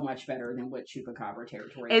so much better than what Chupacabra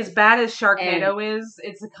Territory is. As bad as Sharknado is,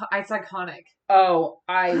 it's iconic. Oh,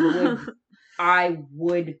 I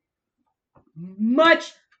would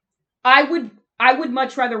much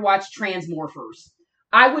rather watch Transmorphers.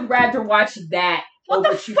 I would rather watch that. What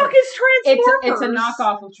the fuck is Transformers? It's a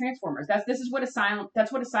knockoff of Transformers. That's what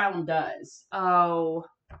Asylum does. Oh.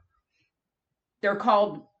 They're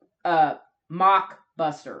called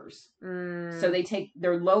mockbusters. So they take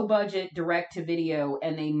their low budget direct to video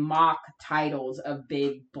and they mock titles of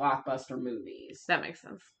big blockbuster movies. That makes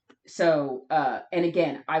sense. So and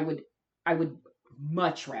again, I would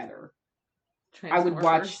much rather I would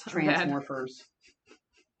watch Transmorphers.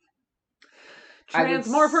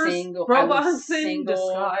 Transmorphers, robots in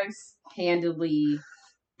disguise. Handedly,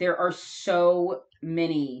 there are so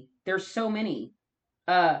many. There's so many.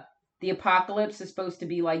 The Apocalypse is supposed to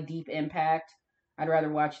be like Deep Impact. I'd rather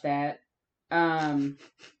watch that.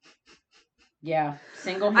 Yeah,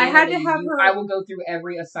 single-handedly. I had to have her. I will go through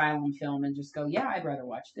every Asylum film and just go, yeah, I'd rather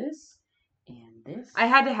watch this and this. I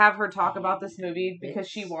had to have her talk about this movie because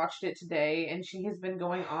she watched it today and she has been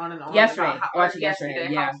going on and on. Yesterday, about yesterday.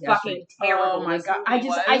 Yeah, how fucking terrible. Oh my god, I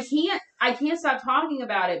can't stop talking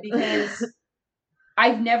about it because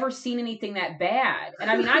I've never seen anything that bad. And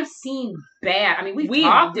I mean, I've seen bad. I mean, we've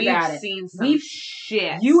talked about it. Seen some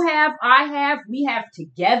shit. You have, I have, we have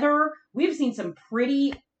together. We've seen some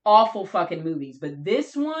pretty awful fucking movies. But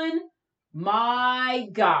this one, my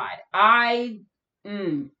God. Well,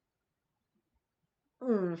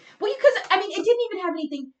 because, I mean, it didn't even have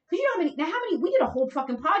anything. Because you know how many, we did a whole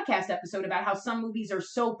fucking podcast episode about how some movies are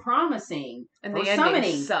so promising. And the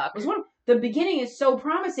ending suck. The beginning is so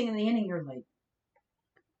promising and the ending you're like,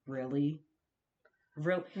 really?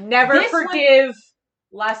 Never forgive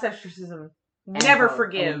Last Exorcism. Never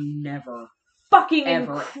forgive. Never. Fucking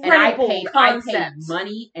ever. Incredible concept. I paid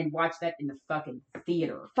money and watched that in the fucking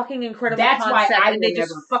theater. Fucking incredible That's concept. Why and they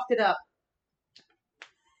just fucked it up.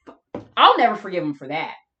 I'll never forgive them for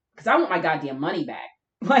that. Because I want my goddamn money back.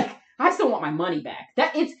 Like, I still want my money back.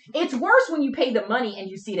 It's worse when you pay the money and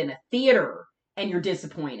you see it in a theater and you're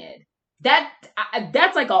disappointed.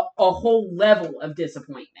 That's like a whole level of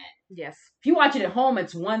disappointment. Yes. If you watch it at home,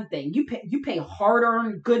 it's one thing. You pay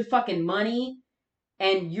hard-earned, good fucking money,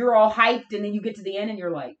 and you're all hyped, and then you get to the end, and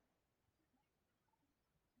you're like...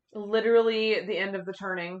 Literally the end of The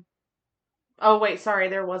Turning. Oh, wait, sorry,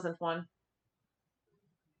 there wasn't one.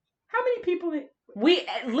 How many people...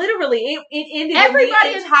 Literally, it ended. Everybody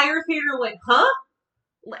in the entire theater went, huh?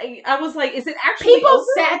 Like, I was like, is it actually People over?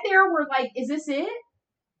 Sat there, were like, is this it?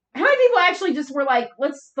 How many people actually just were like,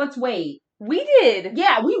 let's wait? We did.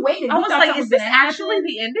 Yeah, we waited. I was like, is this actually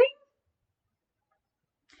the ending?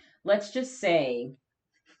 Let's just say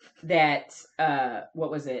that,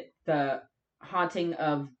 what was it? The Haunting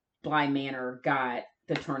of Bly Manor got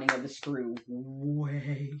The Turning of the Screw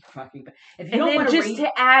way fucking bad. If you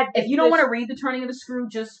don't want to read The Turning of the Screw,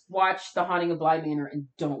 just watch The Haunting of Bly Manor and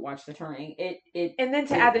don't watch The Turning. And then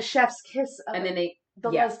to add the chef's kiss of and then they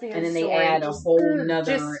lesbian and then they story, add a whole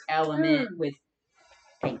nother element with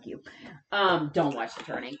thank you. Don't watch The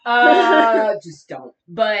Turning. Just don't.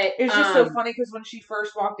 But it was just so funny because when she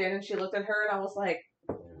first walked in and she looked at her and I was like,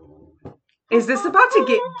 is this about to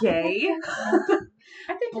get gay?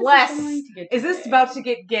 I think is this about to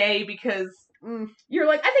get gay? Because you're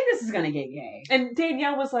like, I think this is gonna get gay. And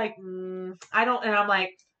Danielle was like, I don't, and I'm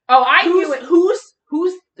like, oh, I knew it. Who's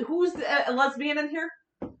a lesbian in here?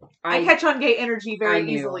 I catch on gay energy very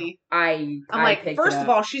easily. I'm like, first of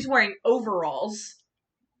all, she's wearing overalls.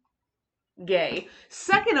 Gay.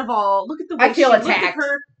 Second of all, look at the way I feel she attacked. Looked at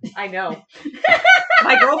her. I know.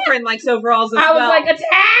 My girlfriend likes overalls as well. I was like, attacked!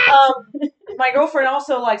 My girlfriend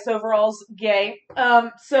also likes overalls. Gay.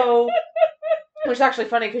 Which is actually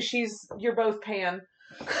funny because you're both pan.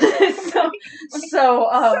 so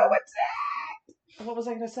attacked. What was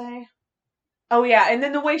I going to say? Oh yeah, and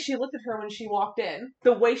then the way she looked at her when she walked in,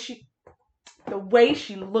 the way she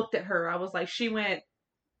looked at her, I was like, she went.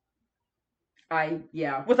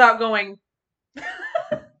 Without going.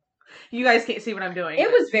 You guys can't see what I'm doing. It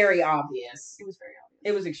was very obvious.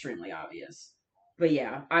 It was extremely obvious. But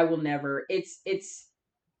yeah, I will never. It's.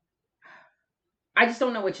 I just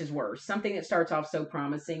don't know which is worse. Something that starts off so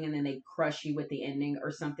promising and then they crush you with the ending,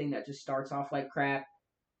 or something that just starts off like crap.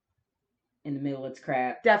 In the middle, it's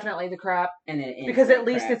crap. Definitely the crap. And then it ends because like at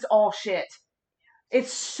least crap. it's all shit.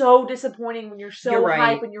 It's so disappointing when you're so You're right.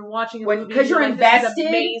 hype and you're watching a movie Because you're like, invested. This is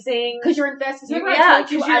amazing. Because you're invested. Yeah, Remember I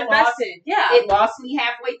told you because I you're invested. Yeah. It lost me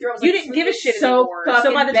halfway through. I was You like, didn't give a shit so anymore. So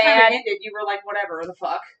fucking by the time bad. it ended, you were like, whatever the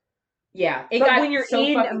fuck. Yeah. But when you're so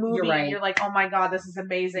in fucking, a movie you're right. and you're like, oh my god, this is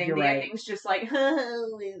amazing. You're the right. ending's just like,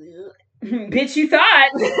 bitch, you thought.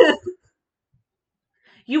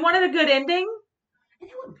 You wanted a good ending? And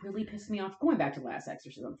then what really pissed me off, going back to Last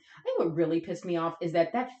Exorcism, I think what really pissed me off is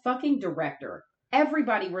that fucking director,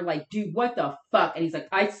 everybody were like, dude, what the fuck? And he's like,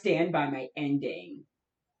 I stand by my ending.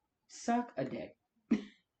 Suck a dick.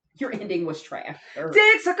 Your ending was trash.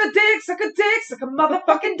 Dick, suck a dick, suck a dick, suck a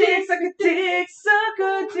motherfucking dick, suck a dick, suck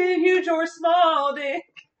a dick, huge or small dick.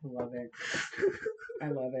 I love it. I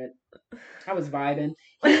love it. I was vibing.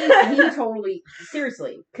 He totally,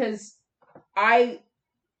 seriously, because I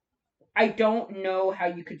don't know how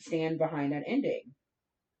you could stand behind that ending.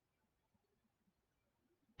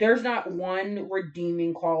 There's not one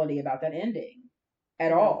redeeming quality about that ending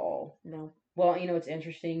at all. No. Well, you know, it's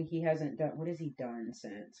interesting. He hasn't done. What has he done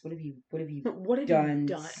since? What have you done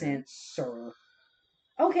since, sir?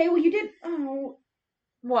 Okay, well, you did. Oh,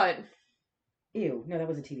 what? Ew. No, that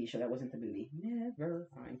was a TV show. That wasn't the movie. Never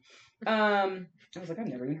mind. I was like, I've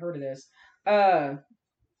never even heard of this.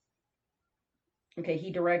 Okay,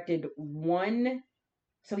 he directed one.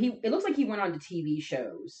 So it looks like he went on to TV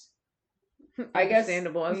shows. I guess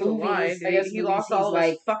understandable as movies, to why. I guess he lost all of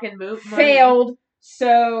his fucking money. Failed.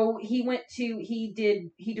 So he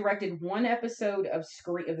directed one episode of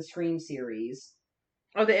the Scream series.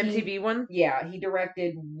 Oh, the MTV one? Yeah, he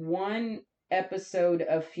directed one episode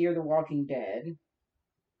of Fear the Walking Dead.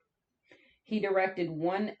 He directed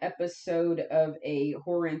one episode of a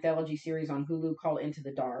horror anthology series on Hulu called Into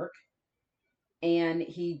the Dark. And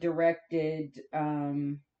he directed,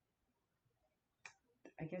 I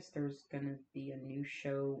guess there's gonna be a new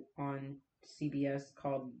show on CBS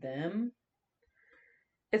called Them.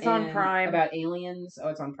 It's on Prime. About aliens. Oh,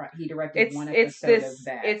 it's on Prime. He directed one episode of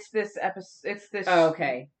that. It's this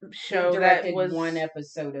okay. show he directed that was one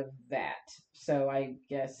episode of that. So I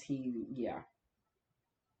guess yeah.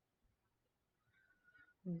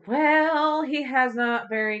 Well, he has not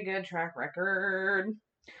very good track record.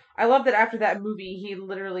 I love that after that movie, he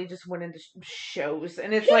literally just went into shows,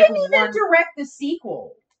 and it's he like didn't even direct the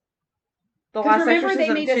sequel. The Last remember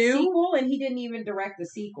Exorcism they made 2? a sequel, and he didn't even direct the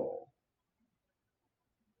sequel.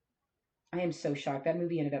 I am so shocked. That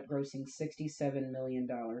movie ended up grossing $67 million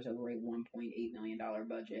over a $1.8 million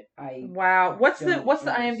budget. Wow. What's the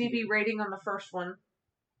IMDb rating on the first one?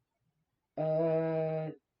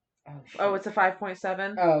 Oh, it's a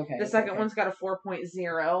 5.7. Oh, okay. The second one's got a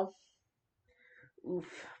 4.0.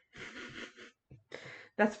 Oof.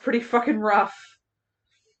 That's pretty fucking rough.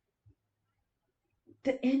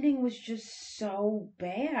 The ending was just so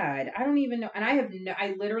bad. I don't even know, and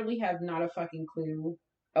I literally have not a fucking clue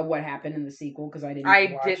of what happened in the sequel because I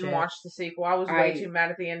didn't watch the sequel. I was way too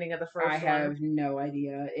mad at the ending of the first one. I have no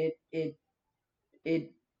idea.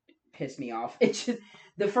 It pissed me off. It just,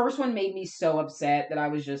 the first one made me so upset that I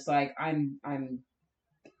was just like, I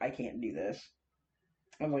can't do this.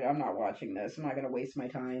 I was like, I'm not watching this. I'm not gonna waste my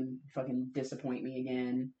time. Fucking disappoint me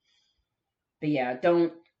again. But yeah,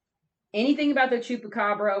 don't anything about the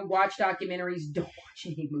Chupacabra. Watch documentaries. Don't watch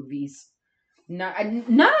any movies.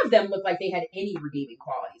 None of them looked like they had any redeeming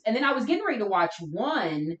qualities. And then I was getting ready to watch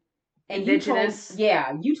one. And Indigenous?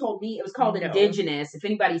 You told me it was called Indigenous. If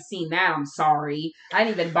anybody's seen that, I'm sorry. I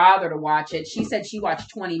didn't even bother to watch it. She said she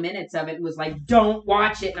watched 20 minutes of it and was like, don't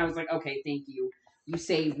watch it. And I was like, okay, thank you. You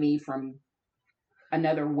saved me from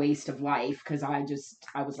another waste of life. Because I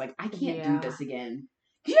was like, I can't do this again.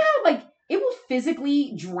 You know, like, it will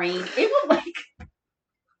physically drain. It will, like...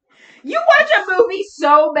 You watch a movie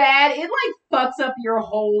so bad, it, like, fucks up your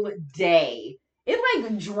whole day. It,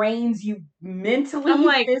 like, drains you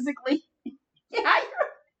mentally, physically. Yeah.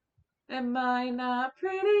 Am I not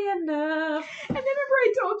pretty enough? And then remember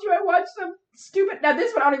I told you I watched some stupid... Now,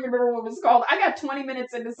 this one, I don't even remember what it was called. I got 20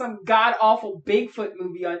 minutes into some god-awful Bigfoot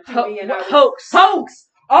movie on TV. Hoax. Hoax!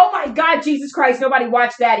 Oh, my God, Jesus Christ. Nobody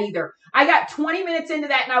watched that either. I got 20 minutes into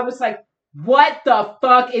that, and I was like... What the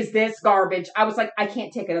fuck is this garbage? I was like, I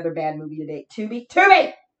can't take another bad movie today. Tubi!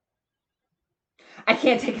 I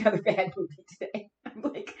can't take another bad movie today. I'm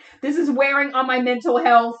like, this is wearing on my mental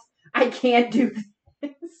health. I can't do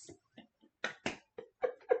this.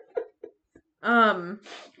 I was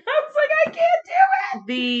like, I can't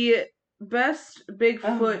do it. Best Oh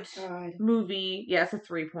Bigfoot my God. movie. Yeah, it's a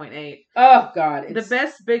 3.8. Oh God. The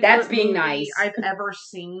best Bigfoot that's being movie nice. I've ever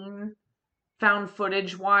seen, found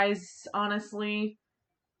footage wise, honestly,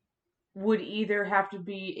 would either have to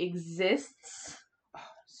be Exists Oh,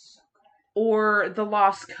 so or The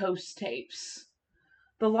Lost Coast Tapes.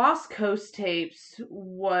 The Lost Coast Tapes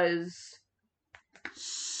was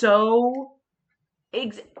so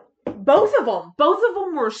both of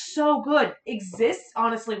them were so good. Exists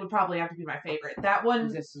honestly would probably have to be my favorite. That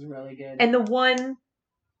one, This is really good. and the one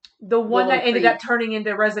Willow that ended Creek. up turning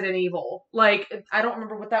into Resident Evil. Like, I don't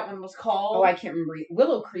remember what that one was called. Oh, I can't remember.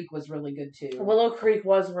 Willow Creek was really good too. Willow Creek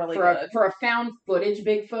was really good. For a found footage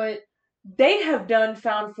Bigfoot. They have done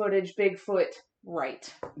found footage Bigfoot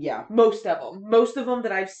right. Yeah. Most of them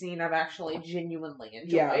that I've seen, I've actually genuinely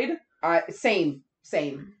enjoyed. Yeah.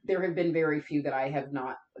 Same. There have been very few that I have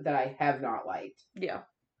not liked. Yeah.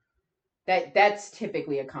 That's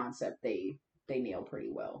typically a concept they nail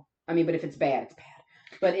pretty well. I mean, but if it's bad, it's bad.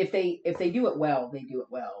 But if they do it well, they do it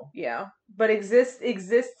well. Yeah. But Exists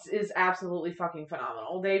is absolutely fucking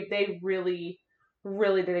phenomenal. They really,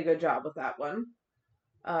 really did a good job with that one.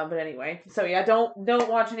 But anyway, so yeah, don't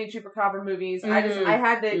watch any Chupacabra movies. I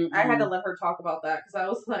had to let her talk about that because I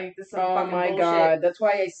was like, this is some fucking bullshit. God, that's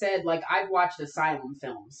why I said, like, I've watched Asylum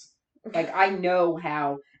films. Like, I know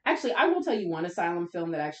how. Actually, I will tell you one Asylum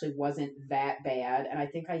film that actually wasn't that bad, and I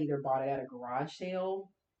think I either bought it at a garage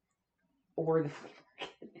sale or the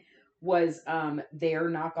was their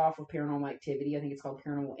knockoff of Paranormal Activity. I think it's called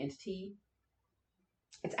Paranormal Entity.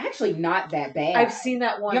 It's actually not that bad. I've seen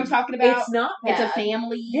that one. You know what I'm talking about? It's not bad. It's a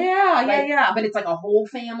family. Yeah, yeah. But it's like a whole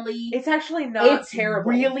family. It's actually not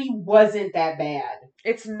terrible. It really wasn't that bad.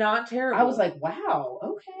 It's not terrible. I was like, wow,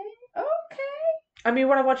 okay. I mean,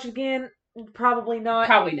 would I watch it again? Probably not.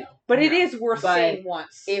 Probably no. But it is worth seeing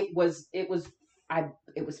once. It was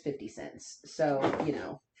 50 cents. So, you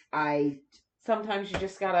know, sometimes you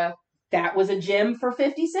just gotta. That was a gem for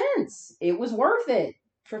 50 cents. It was worth it.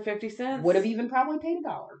 For 50 cents? Would have even probably paid $1.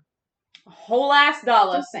 A whole ass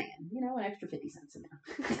dollar. Just saying. You know, an extra 50 cents in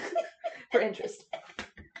there. For interest.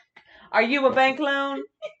 Are you a bank loan?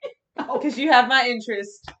 Oh. Because you have my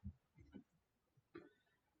interest.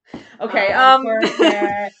 Okay, work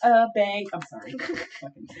at a bank. I'm sorry.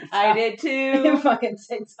 I did too. Fucking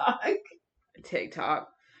TikTok.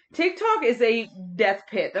 TikTok is a death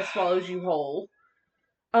pit that swallows you whole.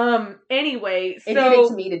 Anyway, so... It did it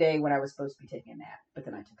to me today when I was supposed to be taking a nap, but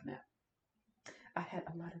then I took a nap. I had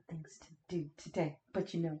a lot of things to do today,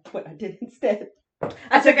 but you know what I did instead?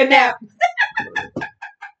 I took a nap.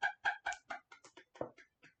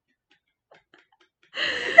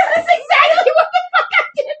 That is exactly what the fuck I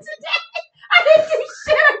did today! I didn't do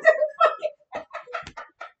shit!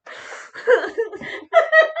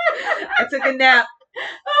 I took a nap.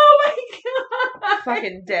 Oh my god!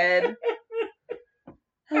 Fucking dead.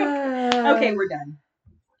 Okay, we're done.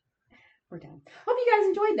 Hope you guys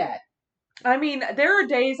enjoyed that. I mean, there are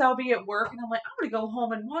days I'll be at work and I'm like, I'm gonna go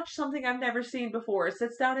home and watch something I've never seen before.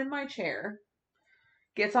 Sits down in my chair,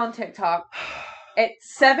 gets on TikTok at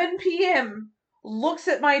 7 p.m., looks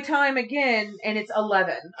at my time again, and it's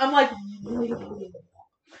 11. I'm like,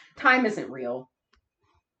 time isn't real.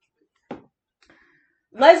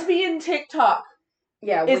 Lesbian TikTok.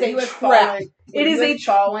 Yeah, is a trap. It is a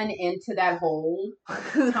fallen into that hole.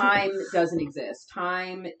 Time doesn't exist.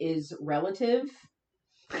 Time is relative.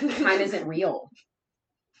 Time isn't real.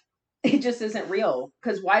 It just isn't real.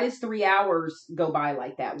 Because why does 3 hours go by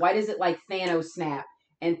like that? Why does it like Thanos snap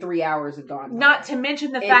and 3 hours have gone by? Not to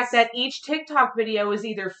mention the fact that each TikTok video is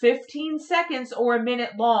either 15 seconds or a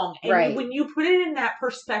minute long. And when you put it in that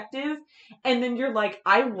perspective, and then you're like,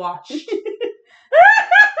 I watched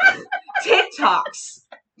TikToks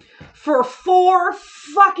for 4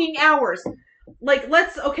 fucking hours. Like,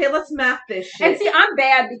 let's math this shit. And see, I'm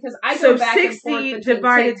bad because I go back and forth between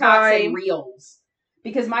TikToks and Reels.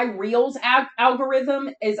 Because my Reels algorithm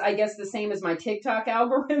is, I guess, the same as my TikTok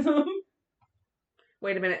algorithm.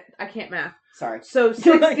 Wait a minute. I can't math. Sorry. So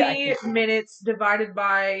 60 minutes divided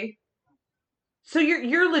by... So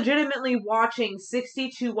you're legitimately watching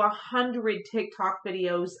 60 to 100 TikTok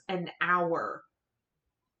videos an hour.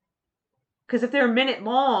 Because if they're a minute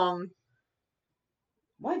long...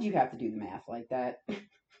 Why'd you have to do the math like that?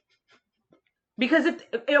 Because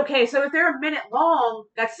so if they're a minute long,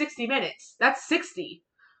 that's 60 minutes. That's 60.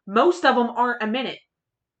 Most of them aren't a minute.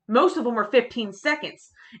 Most of them are 15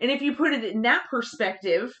 seconds. And if you put it in that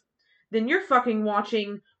perspective, then you're fucking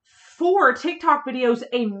watching 4 TikTok videos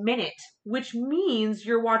a minute, which means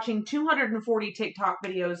you're watching 240 TikTok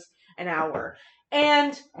videos an hour.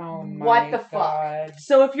 And what the fuck?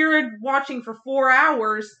 So if you're watching for 4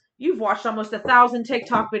 hours, You've watched almost 1,000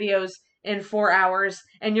 TikTok videos in 4 hours,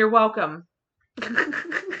 and you're welcome. Why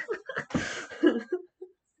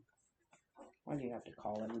do you have to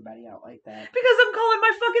call everybody out like that? Because I'm calling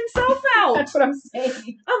my fucking self out. That's what I'm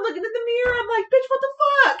saying. I'm looking in the mirror. I'm like, bitch, what the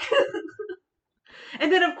fuck?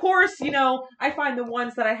 And then, of course, you know, I find the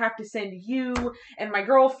ones that I have to send you and my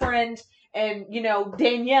girlfriend and, you know,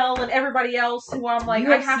 Danielle and everybody else who I'm like,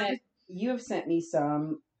 You have sent me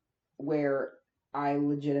some where I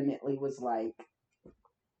legitimately was like,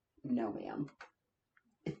 no, ma'am.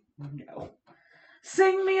 No.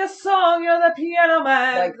 Sing me a song, you're the piano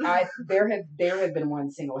man. Like, there have been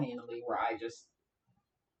one single-handedly where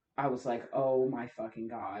I was like, oh my fucking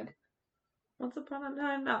God. Once upon a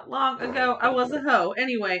time, not long ago, I was a hoe.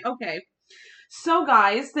 Anyway, okay. So,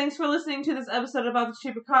 guys, thanks for listening to this episode about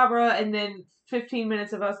the Chupacabra, and then 15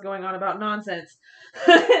 minutes of us going on about nonsense.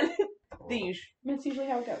 That's usually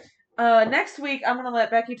how it goes. Next week, I'm going to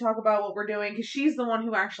let Becky talk about what we're doing, because she's the one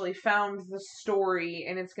who actually found the story,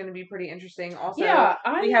 and it's going to be pretty interesting. Also,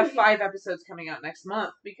 we have 5 episodes coming out next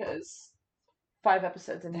month, because 5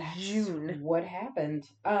 episodes in June. What happened?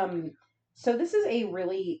 So this is a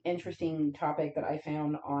really interesting topic that I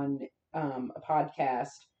found on a podcast.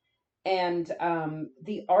 And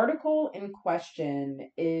the article in question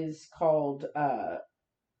is called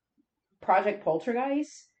Project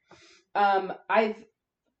Poltergeist. I've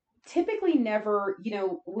typically never, you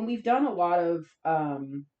know, when we've done a lot of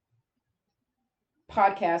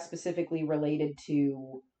podcasts specifically related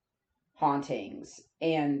to hauntings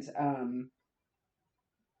and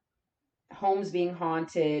homes being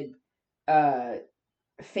haunted,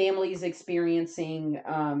 families experiencing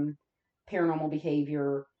paranormal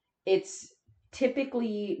behavior, it's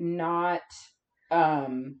typically not,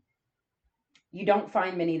 you don't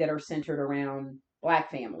find many that are centered around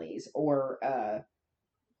Black families or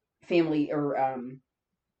family or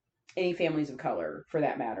any families of color for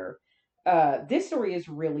that matter. This story is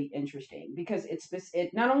really interesting because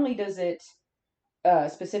it not only does it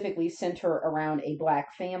specifically center around a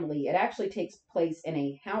Black family, it actually takes place in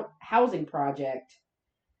a housing project.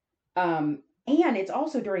 And it's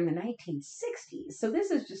also during the 1960s. So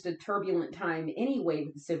this is just a turbulent time anyway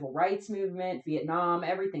with the civil rights movement, Vietnam,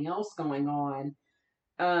 everything else going on.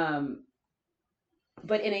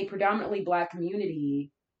 But in a predominantly Black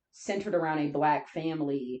community centered around a Black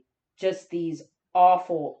family, just these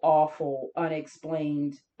awful, awful,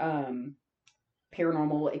 unexplained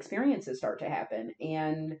paranormal experiences start to happen.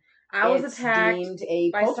 And I was attacked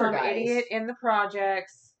by some idiot in the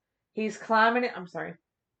projects. He's climbing it. I'm sorry.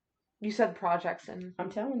 You said projects, and I'm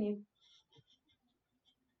telling you.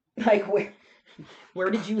 Like where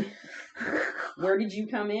did you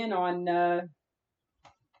come in on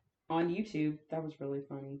YouTube? That was really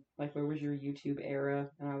funny. Like, where was your YouTube era?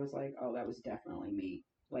 And I was like, oh, that was definitely me.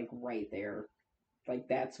 Like right there. Like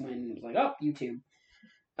that's when it was like, oh, YouTube.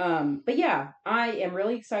 But yeah, I am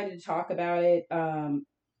really excited to talk about it.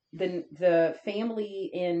 The family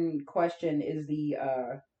in question is the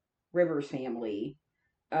Rivers family.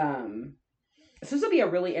 So this will be a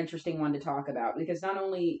really interesting one to talk about because not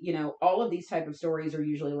only, you know, all of these type of stories are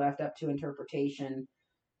usually left up to interpretation,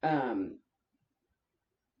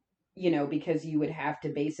 you know, because you would have to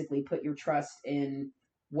basically put your trust in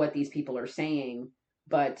what these people are saying.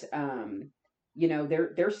 But, you know,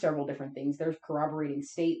 there's several different things. There's corroborating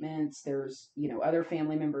statements. There's, you know, other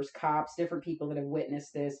family members, cops, different people that have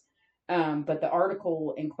witnessed this. But the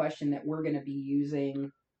article in question that we're going to be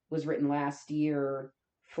using was written last year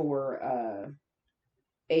for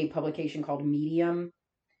a publication called Medium.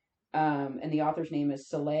 And the author's name is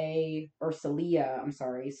Celia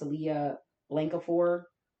Blancafor.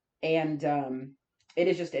 And it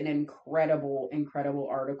is just an incredible, incredible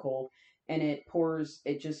article. And it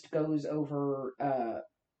just goes over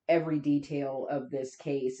every detail of this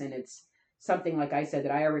case. And it's something, like I said,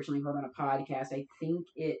 that I originally heard on a podcast. I think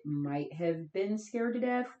it might have been Scared to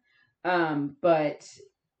Death. But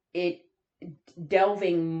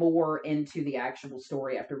delving more into the actual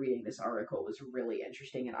story after reading this article was really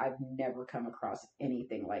interesting, and I've never come across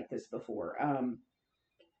anything like this before.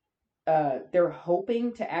 They're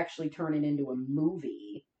hoping to actually turn it into a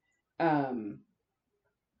movie. The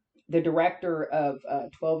director of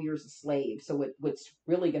 12 Years a Slave, so what's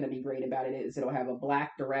really going to be great about it is it'll have a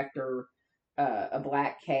Black director, a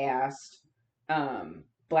Black cast and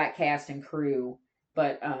crew,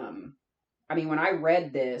 but I mean, when I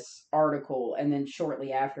read this article and then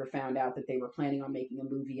shortly after found out that they were planning on making a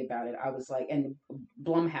movie about it, I was like, and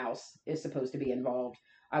Blumhouse is supposed to be involved.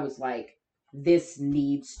 I was like, this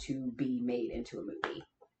needs to be made into a movie.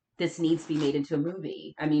 This needs to be made into a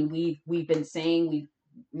movie. I mean, we've been saying,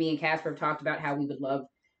 me and Casper have talked about how we would love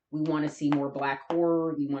We want to see more Black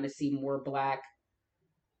horror. We want to see more Black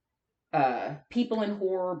people in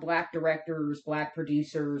horror, Black directors, Black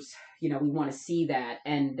producers. We want to see that.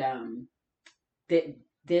 And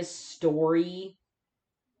this story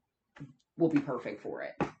will be perfect for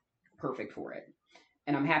it. Perfect for it.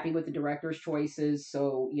 And I'm happy with the director's choices.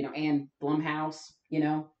 So, and Blumhouse,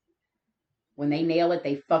 when they nail it,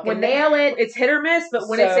 they fucking nail it. It's hit or miss, but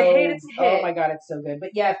when it's a hit, it's a hit. Oh my God, it's so good. But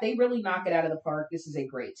yeah, if they really knock it out of the park, this is a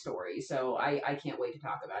great story. So I can't wait to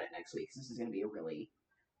talk about it next week. This is going to be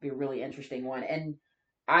a really interesting one. And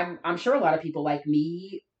I'm sure a lot of people like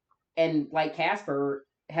me and like Casper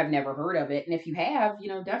have never heard of it. And if you have,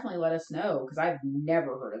 definitely let us know, because I've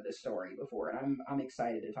never heard of this story before, and I'm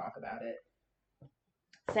excited to talk about it.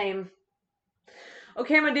 Same.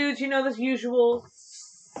 Okay, my dudes, this usual.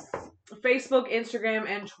 Facebook, Instagram,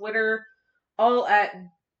 and Twitter, all at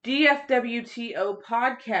DFWTO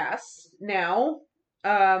Podcast now.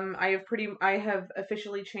 I have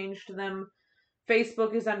officially changed them.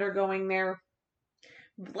 Facebook is undergoing their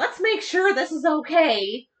let's make sure this is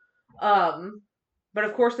okay. But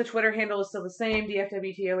of course the Twitter handle is still the same,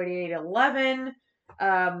 DFWTO8811.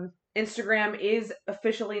 Instagram is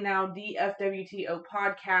officially now DFWTO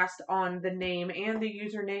Podcast on the name and the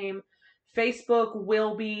username. Facebook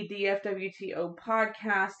will be DFWTO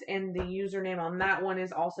Podcast, and the username on that one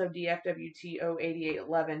is also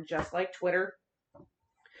DFWTO8811, just like Twitter.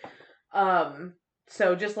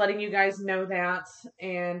 So just letting you guys know that.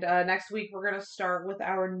 And next week we're going to start with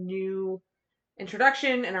our new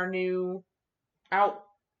introduction and our new outro.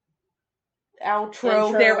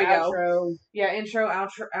 There we go. Yeah, intro,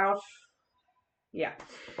 outro, out. Yeah.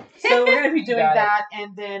 So we're going to be doing that.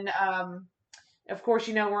 And then, of course,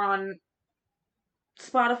 we're on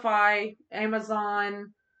Spotify,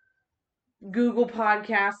 Amazon, Google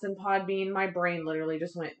Podcasts, and Podbean. My brain literally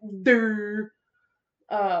just went durr.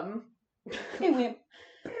 It went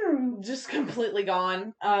just completely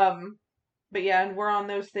gone. But yeah, and we're on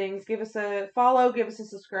those things. Give us a follow, give us a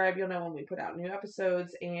subscribe. You'll know when we put out new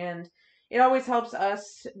episodes, and it always helps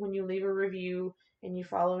us when you leave a review and you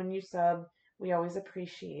follow and you sub. We always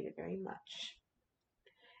appreciate it very much.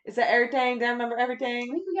 Is that everything? Did I remember everything? I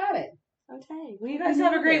think we got it. Okay. Well, you guys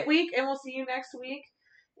have a great week, and we'll see you next week.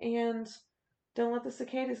 And don't let the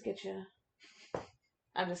cicadas get you.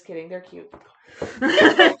 I'm just kidding. They're cute.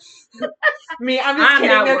 I'm just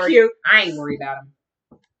kidding. They're cute. I ain't worried about them.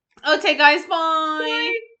 Okay, guys.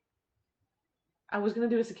 Bye. I was going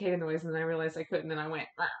to do a cicada noise, and then I realized I couldn't, and I went...